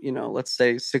 you know, let's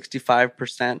say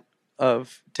 65%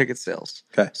 of ticket sales.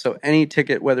 Okay. So any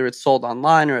ticket, whether it's sold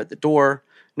online or at the door,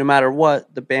 no matter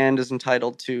what, the band is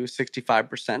entitled to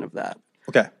 65% of that.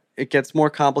 Okay. It gets more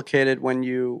complicated when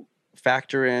you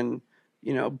factor in,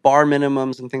 you know, bar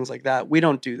minimums and things like that. We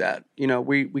don't do that. You know,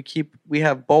 we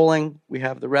have bowling, we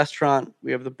have the restaurant,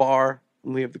 we have the bar,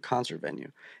 and we have the concert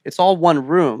venue. It's all one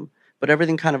room, but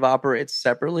everything kind of operates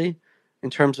separately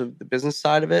in terms of the business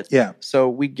side of it. Yeah. So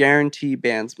we guarantee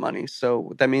bands money. So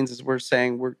what that means is we're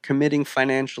saying we're committing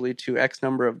financially to X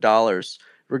number of dollars,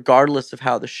 regardless of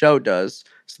how the show does.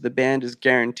 So the band is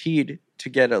guaranteed to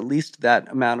get at least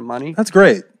that amount of money. That's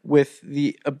great. With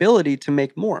the ability to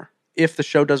make more if the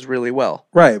show does really well.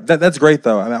 Right. That's great,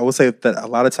 though. I mean, I will say that a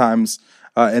lot of times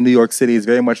in New York City, it's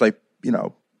very much like, you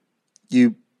know,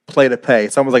 you play to pay.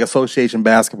 It's almost like association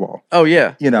basketball. Oh,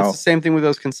 yeah. You know, it's the same thing with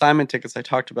those consignment tickets I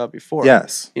talked about before.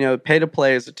 Yes. You know, pay to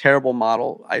play is a terrible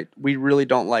model. We really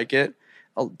don't like it.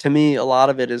 To me, a lot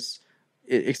of it is,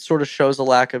 it sort of shows a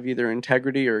lack of either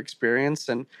integrity or experience.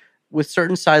 And with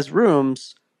certain size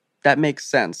rooms, that makes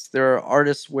sense. There are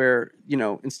artists where, you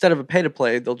know, instead of a pay to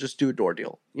play, they'll just do a door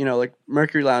deal. You know, like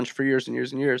Mercury Lounge for years and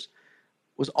years and years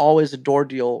was always a door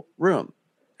deal room.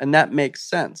 And that makes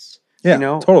sense. Yeah, you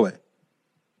know, totally.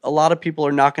 a lot of people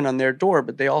are knocking on their door,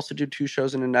 but they also do 2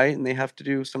 shows in a night, and they have to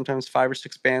do sometimes 5 or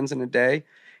 6 bands in a day.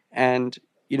 And,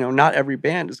 you know, not every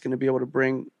band is going to be able to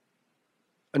bring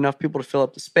enough people to fill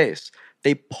up the space.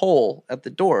 They poll at the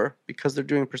door because they're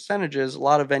doing percentages. A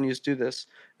lot of venues do this,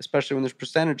 especially when there's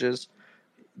percentages.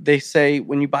 They say,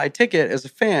 when you buy a ticket as a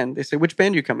fan, they say, which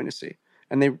band are you coming to see?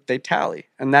 And they tally.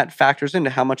 And that factors into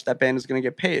how much that band is going to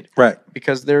get paid. Right.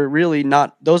 Because they're really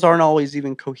not, those aren't always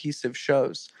even cohesive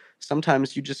shows.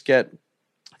 Sometimes you just get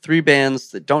 3 bands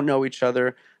that don't know each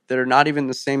other, that are not even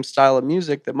the same style of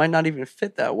music, that might not even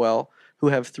fit that well, who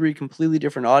have 3 completely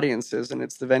different audiences. And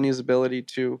it's the venue's ability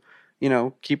to, you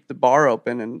know, keep the bar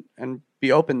open and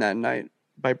be open that night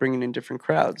by bringing in different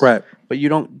crowds. Right. But you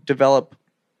don't develop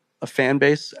a fan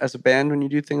base as a band when you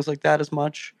do things like that as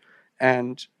much.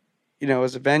 And, you know,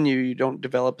 as a venue, you don't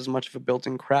develop as much of a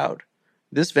built-in crowd.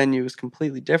 This venue is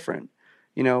completely different.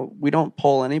 You know, we don't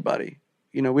poll anybody.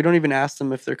 You know, we don't even ask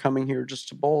them if they're coming here just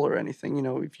to bowl or anything. You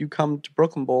know, if you come to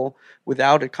Brooklyn Bowl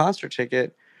without a concert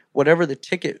ticket, whatever the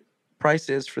ticket price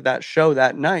is for that show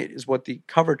that night is what the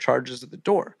cover charges at the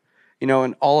door. You know,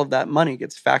 and all of that money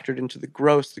gets factored into the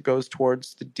gross that goes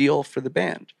towards the deal for the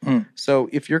band. So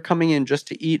if you're coming in just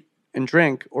to eat and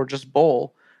drink or just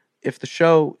bowl, if the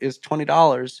show is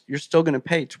 $20, you're still going to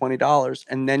pay $20,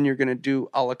 and then you're going to do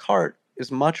a la carte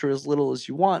as much or as little as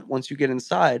you want once you get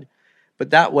inside. But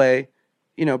that way,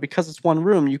 you know, because it's one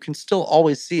room, you can still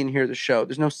always see and hear the show.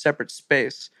 There's no separate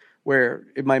space where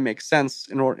it might make sense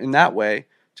in that way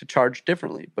to charge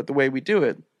differently. But the way we do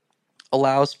it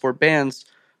allows for bands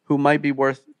who might be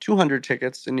worth 200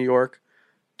 tickets in New York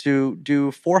to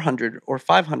do 400 or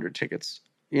 500 tickets.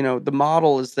 You know, the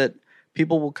model is that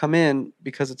people will come in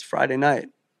because it's Friday night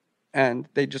and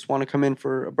they just want to come in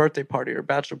for a birthday party or a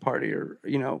bachelor party or,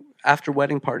 you know, after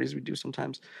wedding parties we do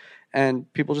sometimes.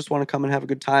 And people just want to come and have a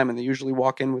good time, and they usually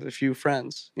walk in with a few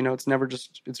friends. You know,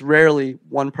 it's rarely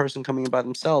one person coming in by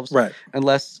themselves, Right.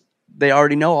 unless they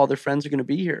already know all their friends are going to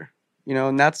be here. You know,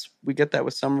 and we get that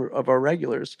with some of our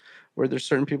regulars, where there's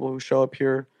certain people who show up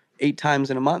here 8 times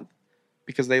in a month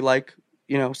because they like,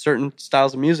 you know, certain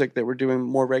styles of music that we're doing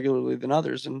more regularly than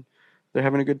others, and they're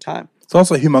having a good time. It's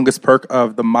also a humongous perk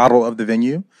of the model of the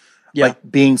venue. Yeah. Like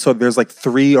there's like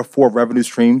 3 or 4 revenue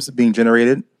streams being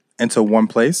generated into one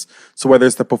place. So whether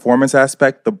it's the performance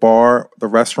aspect, the bar, the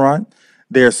restaurant,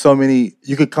 there's so many.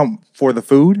 You could come for the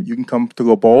food, you can come to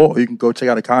go bowl, or you can go check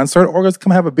out a concert, or just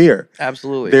come have a beer.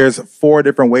 Absolutely. There's 4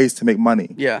 different ways to make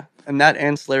money. Yeah. And that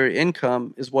ancillary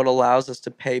income is what allows us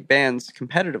to pay bands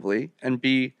competitively and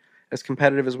be as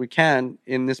competitive as we can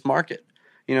in this market.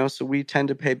 You know, so we tend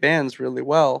to pay bands really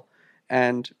well,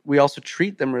 and we also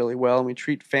treat them really well, and we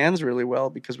treat fans really well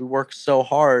because we work so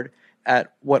hard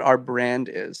at what our brand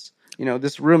is. You know,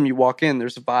 this room, you walk in,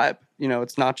 there's a vibe. You know,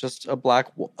 it's not just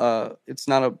it's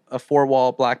not a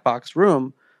 4-wall black box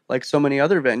room like so many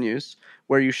other venues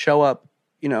where you show up,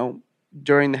 you know,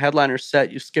 during the headliner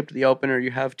set, you skip to the opener,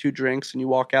 you have 2 drinks, and you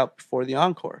walk out before the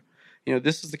encore. You know,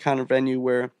 this is the kind of venue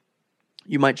where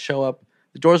you might show up.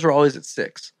 The doors are always at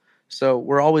 6. So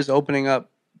we're always opening up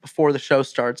before the show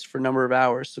starts for a number of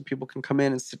hours so people can come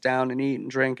in and sit down and eat and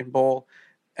drink and bowl.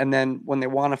 And then when they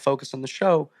want to focus on the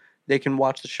show, they can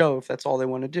watch the show if that's all they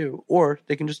want to do. Or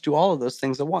they can just do all of those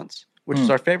things at once, which is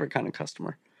our favorite kind of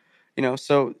customer. You know,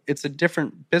 so it's a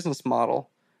different business model,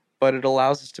 but it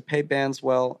allows us to pay bands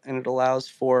well, and it allows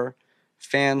for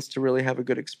fans to really have a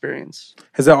good experience.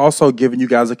 Has that also given you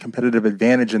guys a competitive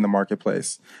advantage in the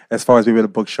marketplace as far as being able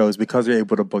to book shows because you're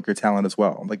able to book your talent as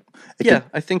well? Like,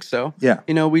 I think so. Yeah.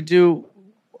 You know, we do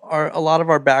a lot of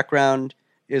our background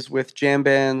is with jam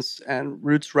bands and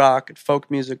roots rock and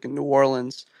folk music in New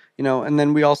Orleans, you know, and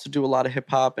then we also do a lot of hip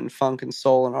hop and funk and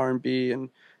soul and R&B, and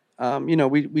you know,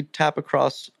 we tap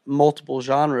across multiple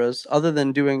genres. Other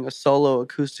than doing a solo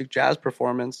acoustic jazz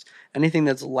performance, anything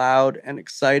that's loud and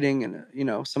exciting and, you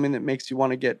know, something that makes you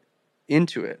want to get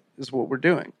into it is what we're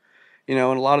doing. You know,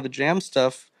 and a lot of the jam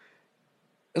stuff,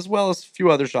 as well as a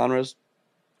few other genres,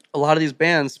 a lot of these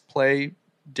bands play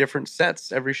different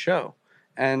sets every show.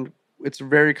 And it's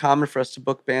very common for us to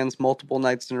book bands multiple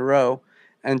nights in a row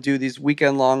and do these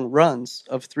weekend-long runs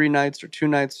of 3 nights or 2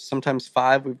 nights, sometimes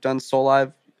 5. We've done Soul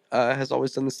Live. Has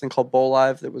always done this thing called Bowl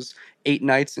Live that was 8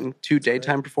 nights and 2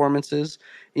 daytime performances.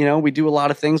 You know, we do a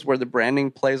lot of things where the branding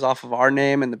plays off of our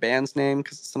name and the band's name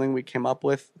because it's something we came up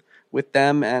with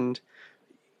them. And,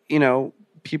 you know,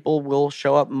 people will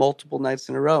show up multiple nights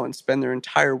in a row and spend their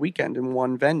entire weekend in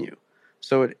one venue.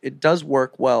 So it does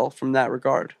work well from that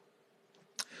regard.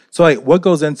 So, like, what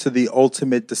goes into the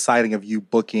ultimate deciding of you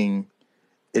booking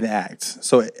an act?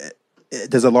 So,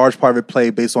 does a large part of it play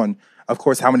based on, of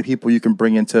course, how many people you can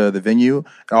bring into the venue,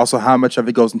 and also how much of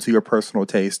it goes into your personal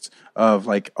taste of,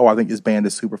 like, oh, I think this band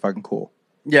is super fucking cool.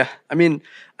 Yeah, I mean,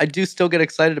 I do still get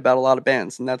excited about a lot of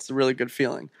bands, and that's a really good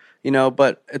feeling,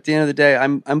 But at the end of the day,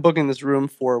 I'm booking this room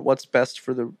for what's best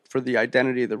for the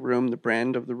identity of the room, the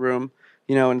brand of the room,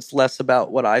 and it's less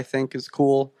about what I think is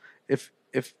cool. If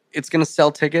it's going to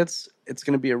sell tickets, it's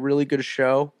going to be a really good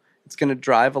show. It's going to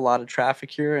drive a lot of traffic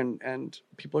here, and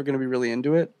people are going to be really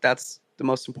into it. That's the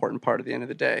most important part at the end of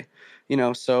the day,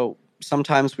 So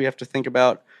sometimes we have to think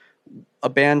about a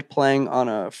band playing on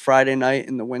a Friday night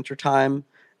in the wintertime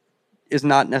is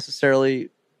not necessarily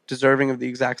deserving of the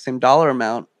exact same dollar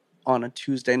amount on a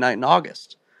Tuesday night in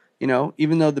August.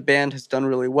 Even though the band has done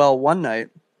really well one night,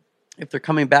 if they're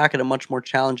coming back at a much more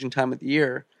challenging time of the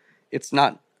year, it's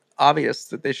not obvious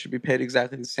that they should be paid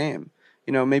exactly the same.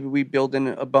 Maybe we build in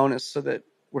a bonus so that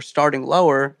we're starting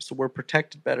lower, so we're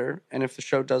protected better. And if the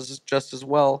show does just as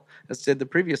well as did the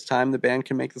previous time, the band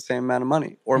can make the same amount of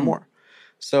money or more.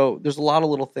 So there's a lot of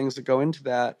little things that go into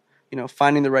that.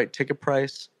 Finding the right ticket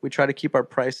price. We try to keep our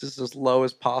prices as low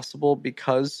as possible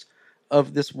because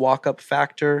of this walk-up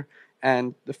factor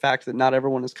and the fact that not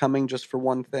everyone is coming just for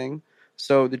one thing.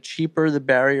 So the cheaper the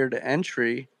barrier to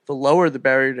entry, the lower the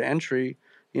barrier to entry,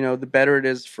 the better it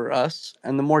is for us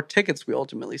and the more tickets we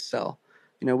ultimately sell.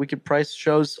 We could price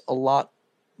shows a lot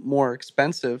more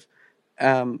expensive.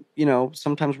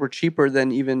 Sometimes we're cheaper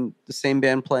than even the same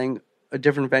band playing a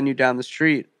different venue down the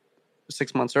street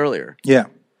 6 months earlier. Yeah.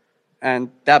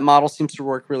 And that model seems to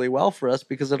work really well for us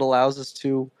because it allows us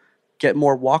to get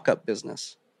more walk-up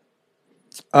business.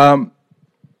 I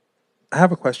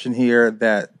have a question here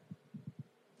that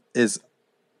is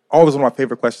always one of my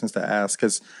favorite questions to ask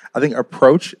because I think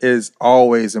approach is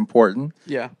always important.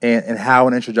 Yeah. And how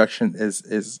an introduction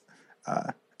is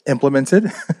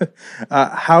implemented.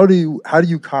 How do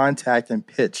you contact and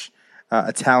pitch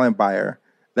a talent buyer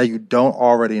that you don't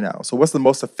already know? So what's the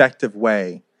most effective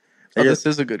way? This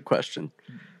is a good question.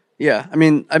 Yeah, I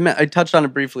mean, I touched on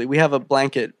it briefly. We have a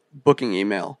blanket booking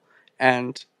email,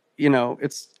 and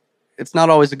it's not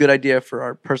always a good idea for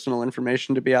our personal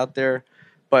information to be out there,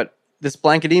 but this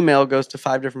blanket email goes to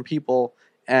 5 different people,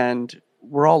 and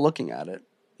we're all looking at it.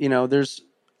 There's,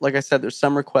 like I said, there's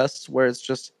some requests where it's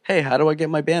just, hey, how do I get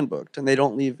my band booked? And they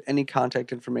don't leave any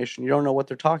contact information. You don't know what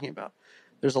they're talking about.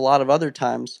 There's a lot of other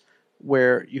times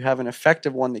where you have an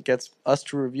effective one that gets us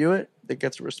to review it, that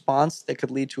gets a response that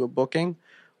could lead to a booking,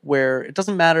 where it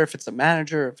doesn't matter if it's a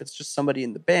manager, if it's just somebody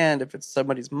in the band, if it's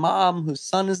somebody's mom whose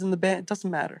son is in the band, it doesn't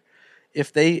matter.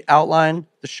 If they outline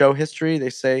the show history,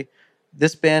 they say,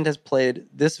 this band has played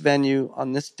this venue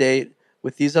on this date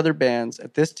with these other bands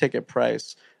at this ticket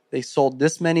price. They sold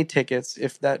this many tickets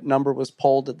if that number was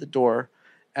polled at the door.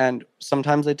 And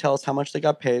sometimes they tell us how much they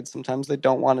got paid. Sometimes they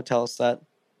don't want to tell us that.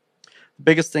 The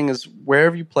biggest thing is, where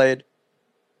have you played?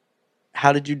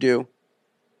 How did you do?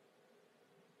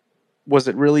 Was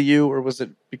it really you, or was it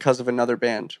because of another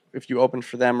band, if you opened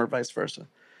for them or vice versa?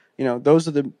 Those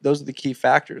are the key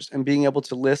factors. And being able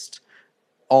to list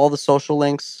all the social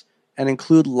links and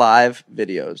include live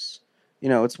videos.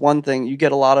 It's one thing. We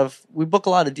book a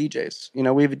lot of DJs.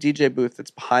 We have a DJ booth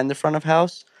that's behind the front of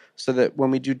house, so that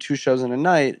when we do 2 shows in a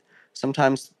night,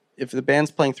 sometimes if the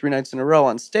band's playing 3 nights in a row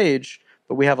on stage,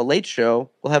 but we have a late show,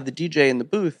 we'll have the DJ in the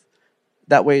booth.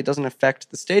 That way it doesn't affect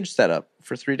the stage setup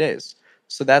for 3 days.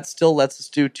 So that still lets us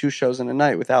do 2 shows in a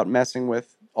night without messing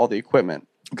with all the equipment.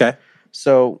 Okay.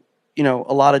 So,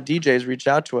 a lot of DJs reach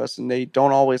out to us and they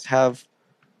don't always have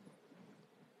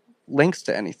links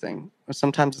to anything. Or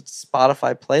sometimes it's a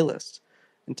Spotify playlist.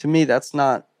 And to me, it's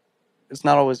not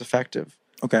always effective.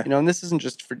 Okay. And this isn't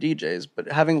just for DJs,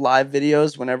 but having live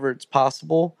videos whenever it's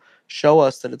possible show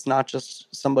us that it's not just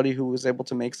somebody who was able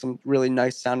to make some really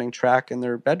nice sounding track in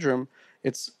their bedroom.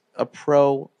 It's a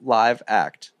pro live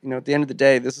act. At the end of the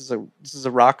day, this is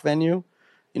a rock venue.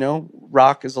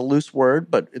 Rock is a loose word,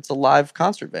 but it's a live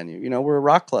concert venue. We're a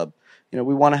rock club.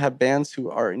 We want to have bands who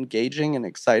are engaging and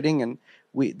exciting, and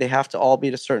they have to all be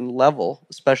at a certain level,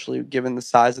 especially given the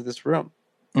size of this room.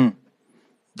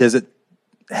 Does it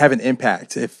have an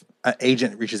impact if an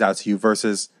agent reaches out to you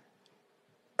versus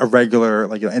a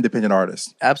regular, independent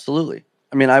artist? Absolutely.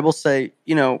 I mean, I will say,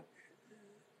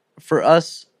 for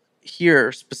us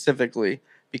here specifically,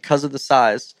 because of the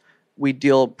size, we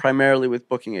deal primarily with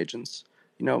booking agents,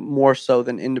 more so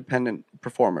than independent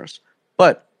performers.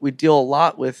 But we deal a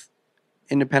lot with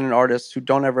independent artists who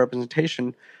don't have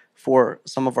representation for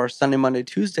some of our Sunday, Monday,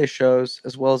 Tuesday shows,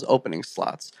 as well as opening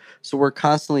slots. So we're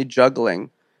constantly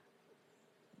juggling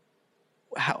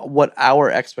what our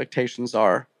expectations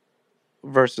are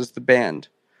versus the band.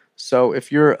 So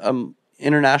if you're an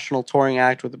international touring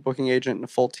act with a booking agent and a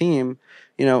full team,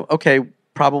 okay,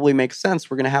 probably makes sense.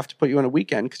 We're going to have to put you on a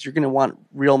weekend because you're going to want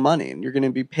real money and you're going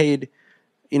to be paid,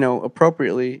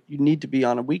 appropriately. You need to be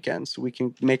on a weekend so we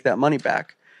can make that money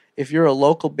back. If you're a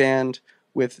local band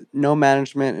with no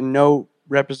management and no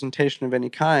representation of any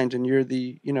kind, and you're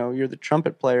the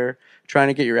trumpet player trying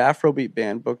to get your Afrobeat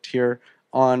band booked here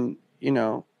on, a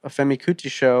Femi Kuti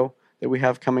show that we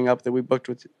have coming up that we booked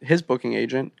with his booking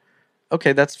agent,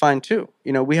 okay, that's fine too.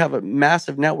 We have a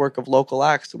massive network of local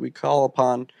acts that we call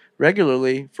upon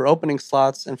regularly for opening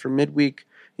slots and for midweek,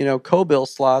 co-bill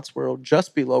slots where it'll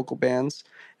just be local bands.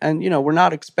 And, we're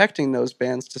not expecting those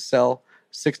bands to sell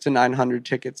 600 to 900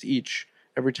 tickets each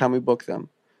every time we book them.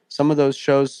 Some of those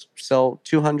shows sell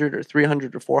 200 or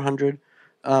 300 or 400,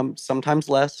 sometimes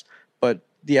less, but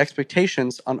the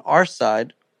expectations on our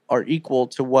side are equal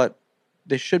to what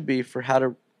they should be for how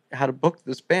to book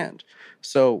this band.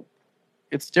 So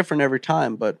it's different every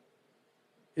time, but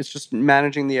it's just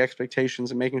managing the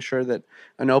expectations and making sure that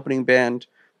an opening band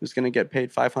who's going to get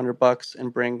paid $500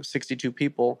 and bring 62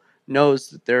 people knows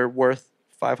that they're worth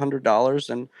 $500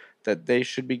 and that they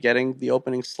should be getting the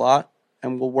opening slot,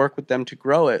 and we'll work with them to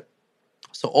grow it.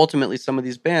 So ultimately, some of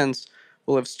these bands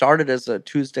will have started as a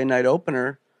Tuesday night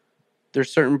opener.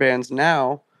 There's certain bands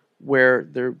now where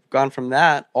they've gone from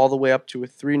that all the way up to a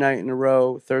 3-night in a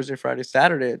row, Thursday, Friday,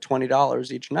 Saturday at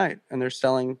 $20 each night. And they're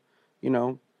selling,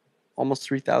 almost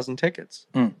 3,000 tickets.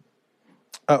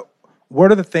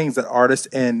 What are the things that artists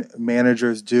and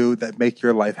managers do that make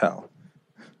your life hell?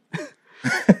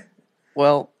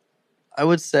 Well, I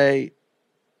would say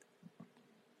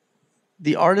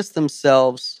the artists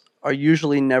themselves are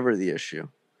usually never the issue,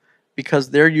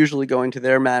 because they're usually going to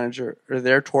their manager or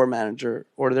their tour manager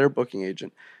or their booking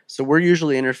agent. So we're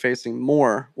usually interfacing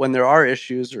more when there are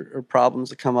issues or problems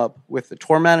that come up with the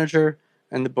tour manager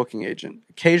and the booking agent.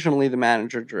 Occasionally the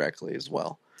manager directly as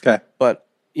well. Okay. But,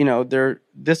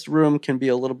 this room can be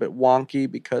a little bit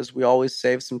wonky because we always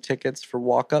save some tickets for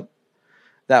walk-up.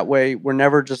 That way we're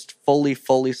never just fully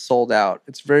sold out.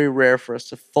 It's very rare for us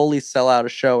to fully sell out a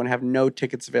show and have no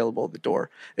tickets available at the door.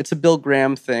 It's a Bill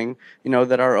Graham thing,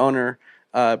 that our owner,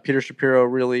 Peter Shapiro,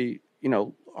 really,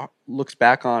 looks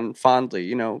back on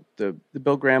fondly. The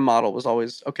Bill Graham model was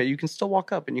always, okay, you can still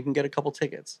walk up and you can get a couple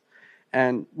tickets.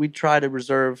 And we try to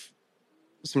reserve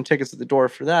some tickets at the door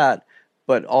for that,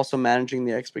 but also managing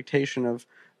the expectation of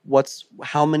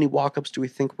how many walk-ups do we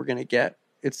think we're going to get.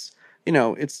 It's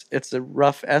a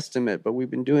rough estimate, but we've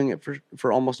been doing it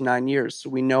for almost 9 years, so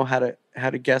we know how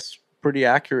to guess pretty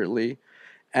accurately.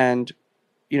 And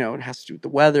it has to do with the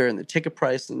weather and the ticket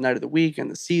price and the night of the week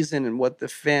and the season and what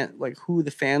who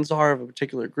the fans are of a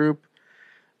particular group.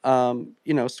 So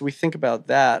we think about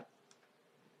that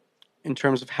in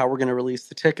terms of how we're going to release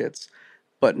the tickets.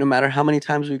 But no matter how many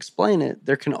times we explain it,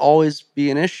 there can always be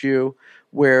an issue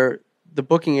where the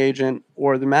booking agent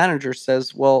or the manager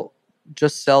says, well,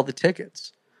 just sell the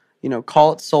tickets.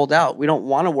 Call it sold out. We don't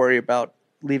want to worry about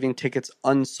leaving tickets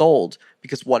unsold,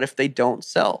 because what if they don't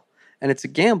sell? And it's a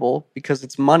gamble because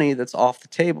it's money that's off the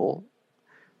table.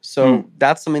 So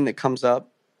that's something that comes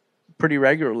up pretty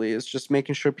regularly, is just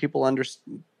making sure people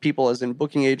as in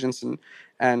booking agents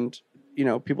and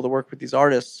people that work with these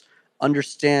artists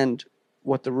understand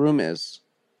what the room is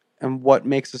and what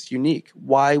makes us unique.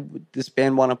 Why would this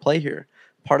band want to play here?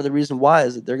 Part of the reason why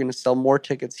is that they're going to sell more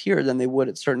tickets here than they would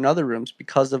at certain other rooms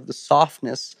because of the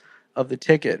softness of the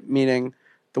ticket, meaning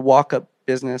the walk-up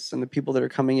business and the people that are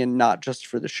coming in not just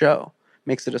for the show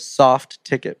makes it a soft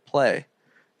ticket play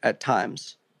at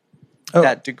times.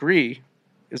 That degree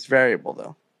is variable,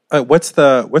 though. What's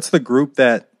the group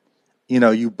that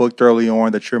you booked early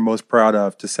on that you're most proud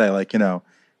of to say, like,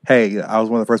 hey, I was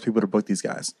one of the first people to book these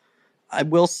guys? I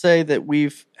will say that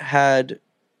we've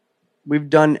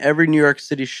done every New York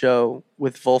City show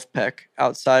with Wolfpack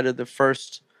outside of the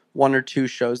first 1 or 2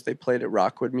 shows they played at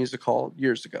Rockwood Music Hall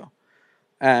years ago.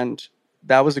 And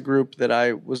that was a group that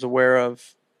I was aware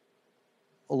of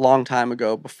a long time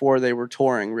ago, before they were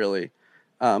touring, really,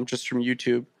 just from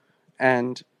YouTube.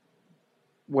 And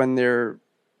when their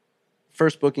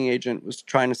first booking agent was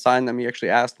trying to sign them, he actually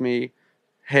asked me,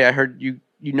 hey, I heard you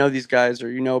know these guys, or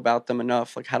about them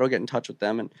enough, like, how do I get in touch with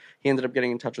them? And he ended up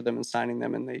getting in touch with them and signing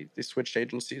them, and they switched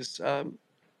agencies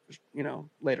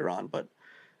later on. But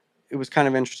it was kind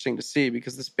of interesting to see,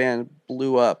 because this band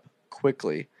blew up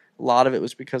quickly. A lot of it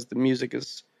was because the music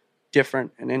is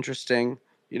different and interesting.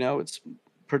 It's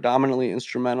predominantly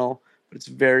instrumental. but it's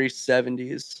very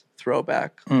 70s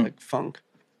throwback, like funk.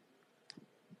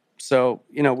 So,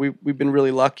 we've been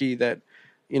really lucky that,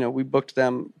 we booked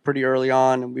them pretty early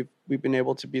on, and we've been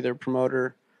able to be their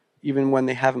promoter even when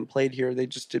they haven't played here. They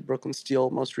just did Brooklyn Steel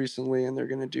most recently, and they're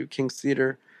going to do King's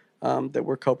Theater that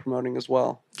we're co-promoting as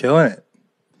well. Killing it.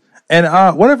 And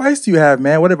what advice do you have,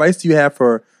 man? What advice do you have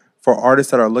for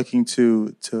artists that are looking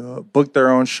to book their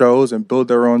own shows and build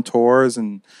their own tours?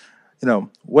 And,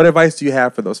 what advice do you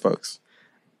have for those folks?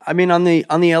 I mean, on the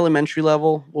elementary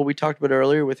level, what we talked about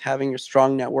earlier with having a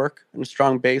strong network and a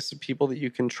strong base of people that you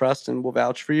can trust and will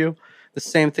vouch for you, the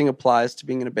same thing applies to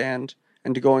being in a band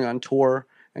and to going on tour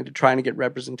and to trying to get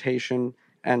representation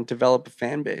and develop a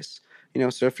fan base.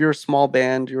 So if you're a small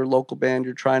band, you're a local band,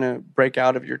 you're trying to break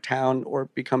out of your town or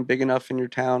become big enough in your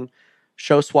town,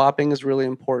 show swapping is really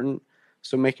important.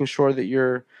 So making sure that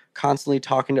you're constantly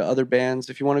talking to other bands.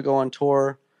 If you want to go on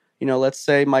tour, let's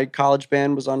say my college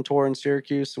band was on tour in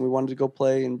Syracuse and we wanted to go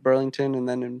play in Burlington and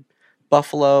then in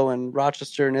Buffalo and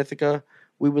Rochester and Ithaca,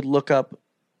 we would look up,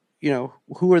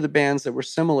 who are the bands that were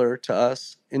similar to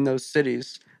us in those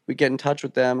cities. We'd get in touch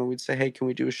with them and we'd say, hey, can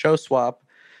we do a show swap?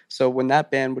 So when that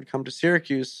band would come to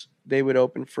Syracuse, they would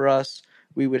open for us.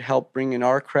 We would help bring in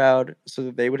our crowd so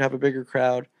that they would have a bigger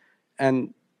crowd.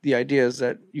 And the idea is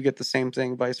that you get the same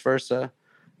thing vice versa.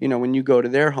 When you go to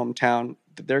their hometown,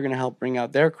 that they're going to help bring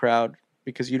out their crowd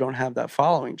because you don't have that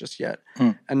following just yet.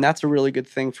 And that's a really good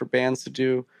thing for bands to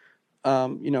do,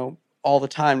 all the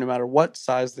time, no matter what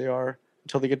size they are,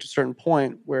 until they get to a certain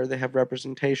point where they have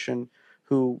representation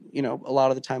who, a lot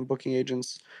of the time booking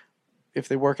agents, if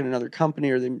they work in another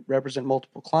company or they represent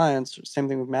multiple clients, same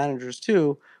thing with managers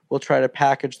too, will try to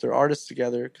package their artists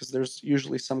together because there's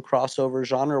usually some crossover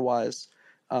genre-wise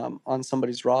on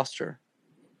somebody's roster.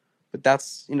 But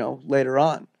that's, later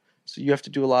on. So you have to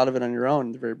do a lot of it on your own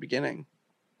in the very beginning.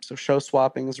 So show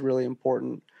swapping is really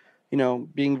important.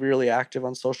 Being really active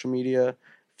on social media,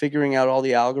 figuring out all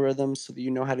the algorithms so that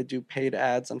you know how to do paid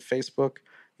ads on Facebook.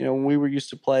 When we were used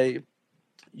to play,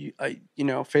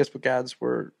 Facebook ads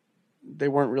they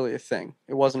weren't really a thing.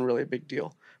 It wasn't really a big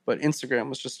deal. But Instagram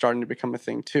was just starting to become a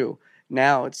thing too.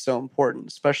 Now it's so important,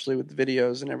 especially with the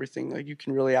videos and everything. Like you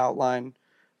can really outline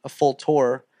a full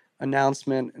tour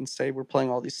announcement and say we're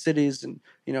playing all these cities and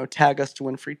tag us to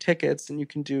win free tickets, and you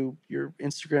can do your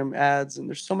Instagram ads, and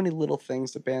there's so many little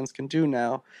things that bands can do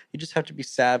now. You just have to be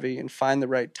savvy and find the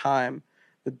right time,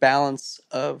 the balance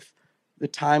of the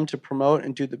time to promote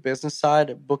and do the business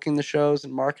side of booking the shows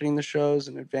and marketing the shows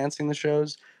and advancing the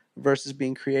shows versus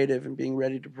being creative and being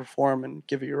ready to perform and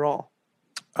give it your all.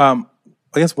 I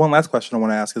guess one last question I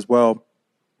want to ask as well.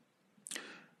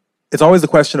 It's always the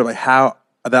question of how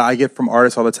that I get from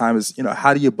artists all the time is,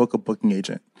 how do you book a booking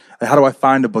agent? Like, how do I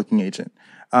find a booking agent?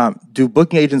 Do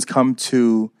booking agents come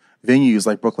to venues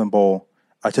like Brooklyn Bowl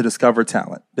to discover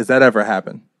talent? Does that ever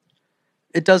happen?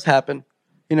 It does happen.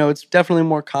 It's definitely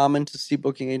more common to see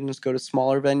booking agents go to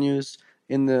smaller venues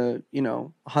in the,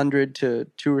 100 to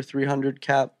 200 or 300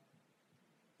 cap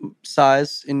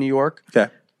size in New York.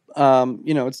 Okay.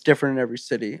 It's different in every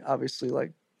city. Obviously,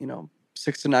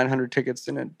 600 to 900 tickets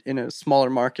in a smaller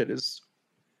market is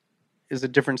a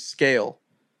different scale,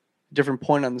 different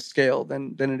point on the scale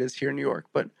than it is here in New York.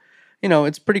 But,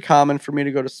 it's pretty common for me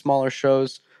to go to smaller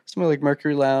shows, something like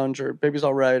Mercury Lounge or Baby's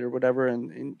All Right or whatever.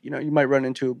 And you might run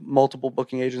into multiple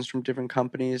booking agents from different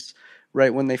companies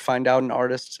right when they find out an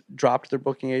artist dropped their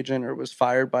booking agent or was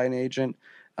fired by an agent.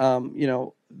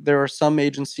 There are some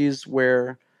agencies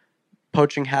where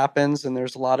poaching happens, and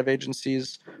there's a lot of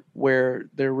agencies where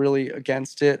they're really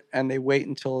against it and they wait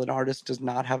until an artist does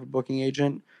not have a booking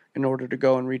agent in order to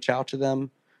go and reach out to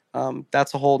them.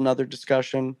 That's a whole nother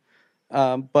discussion.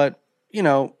 But,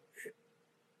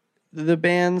 the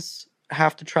bands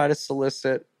have to try to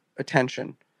solicit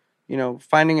attention.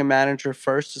 Finding a manager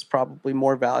first is probably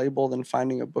more valuable than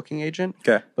finding a booking agent.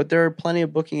 Okay. But there are plenty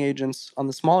of booking agents on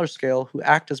the smaller scale who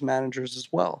act as managers as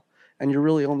well. And you're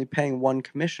really only paying one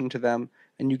commission to them,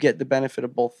 and you get the benefit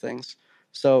of both things.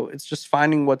 So it's just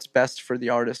finding what's best for the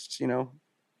artist, Well,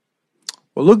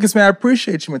 Lucas, man, I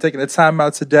appreciate you, man, taking the time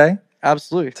out today.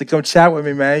 Absolutely. To come chat with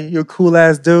me, man. You're a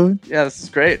cool-ass dude. Yeah, this is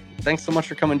great. Thanks so much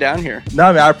for coming down here.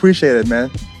 No, man, I appreciate it,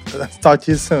 man. Let's talk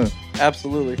to you soon.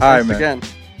 Absolutely. All right, Thanks man. again.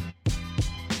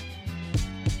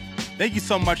 Thank you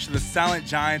so much to the Silent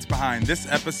Giants behind this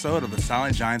episode of the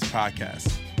Silent Giants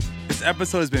podcast. This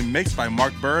episode has been mixed by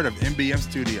Mark Bird of MBM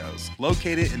Studios,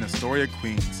 located in Astoria,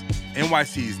 Queens,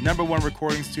 NYC's #1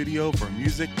 recording studio for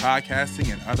music,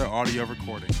 podcasting, and other audio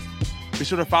recordings. Be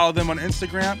sure to follow them on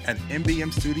Instagram at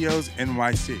MBM Studios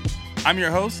NYC. I'm your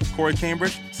host, Corey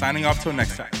Cambridge, signing off till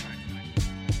next time.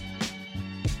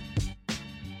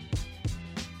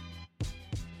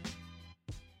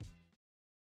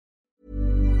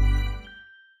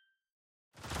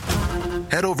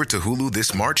 Head over to Hulu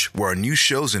this March, where our new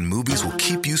shows and movies will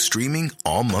keep you streaming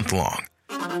all month long.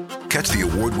 Catch the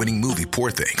award-winning movie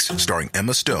Poor Things, starring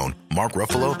Emma Stone, Mark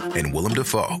Ruffalo, and Willem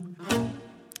Dafoe.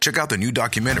 Check out the new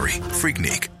documentary,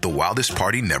 Freaknik, The Wildest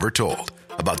Party Never Told,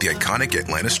 about the iconic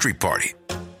Atlanta Street Party.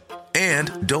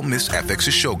 And don't miss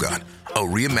FX's Shogun, a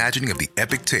reimagining of the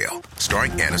epic tale,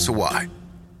 starring Anna Sawai.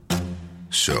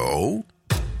 So,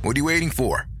 what are you waiting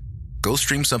for? Go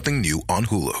stream something new on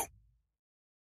Hulu.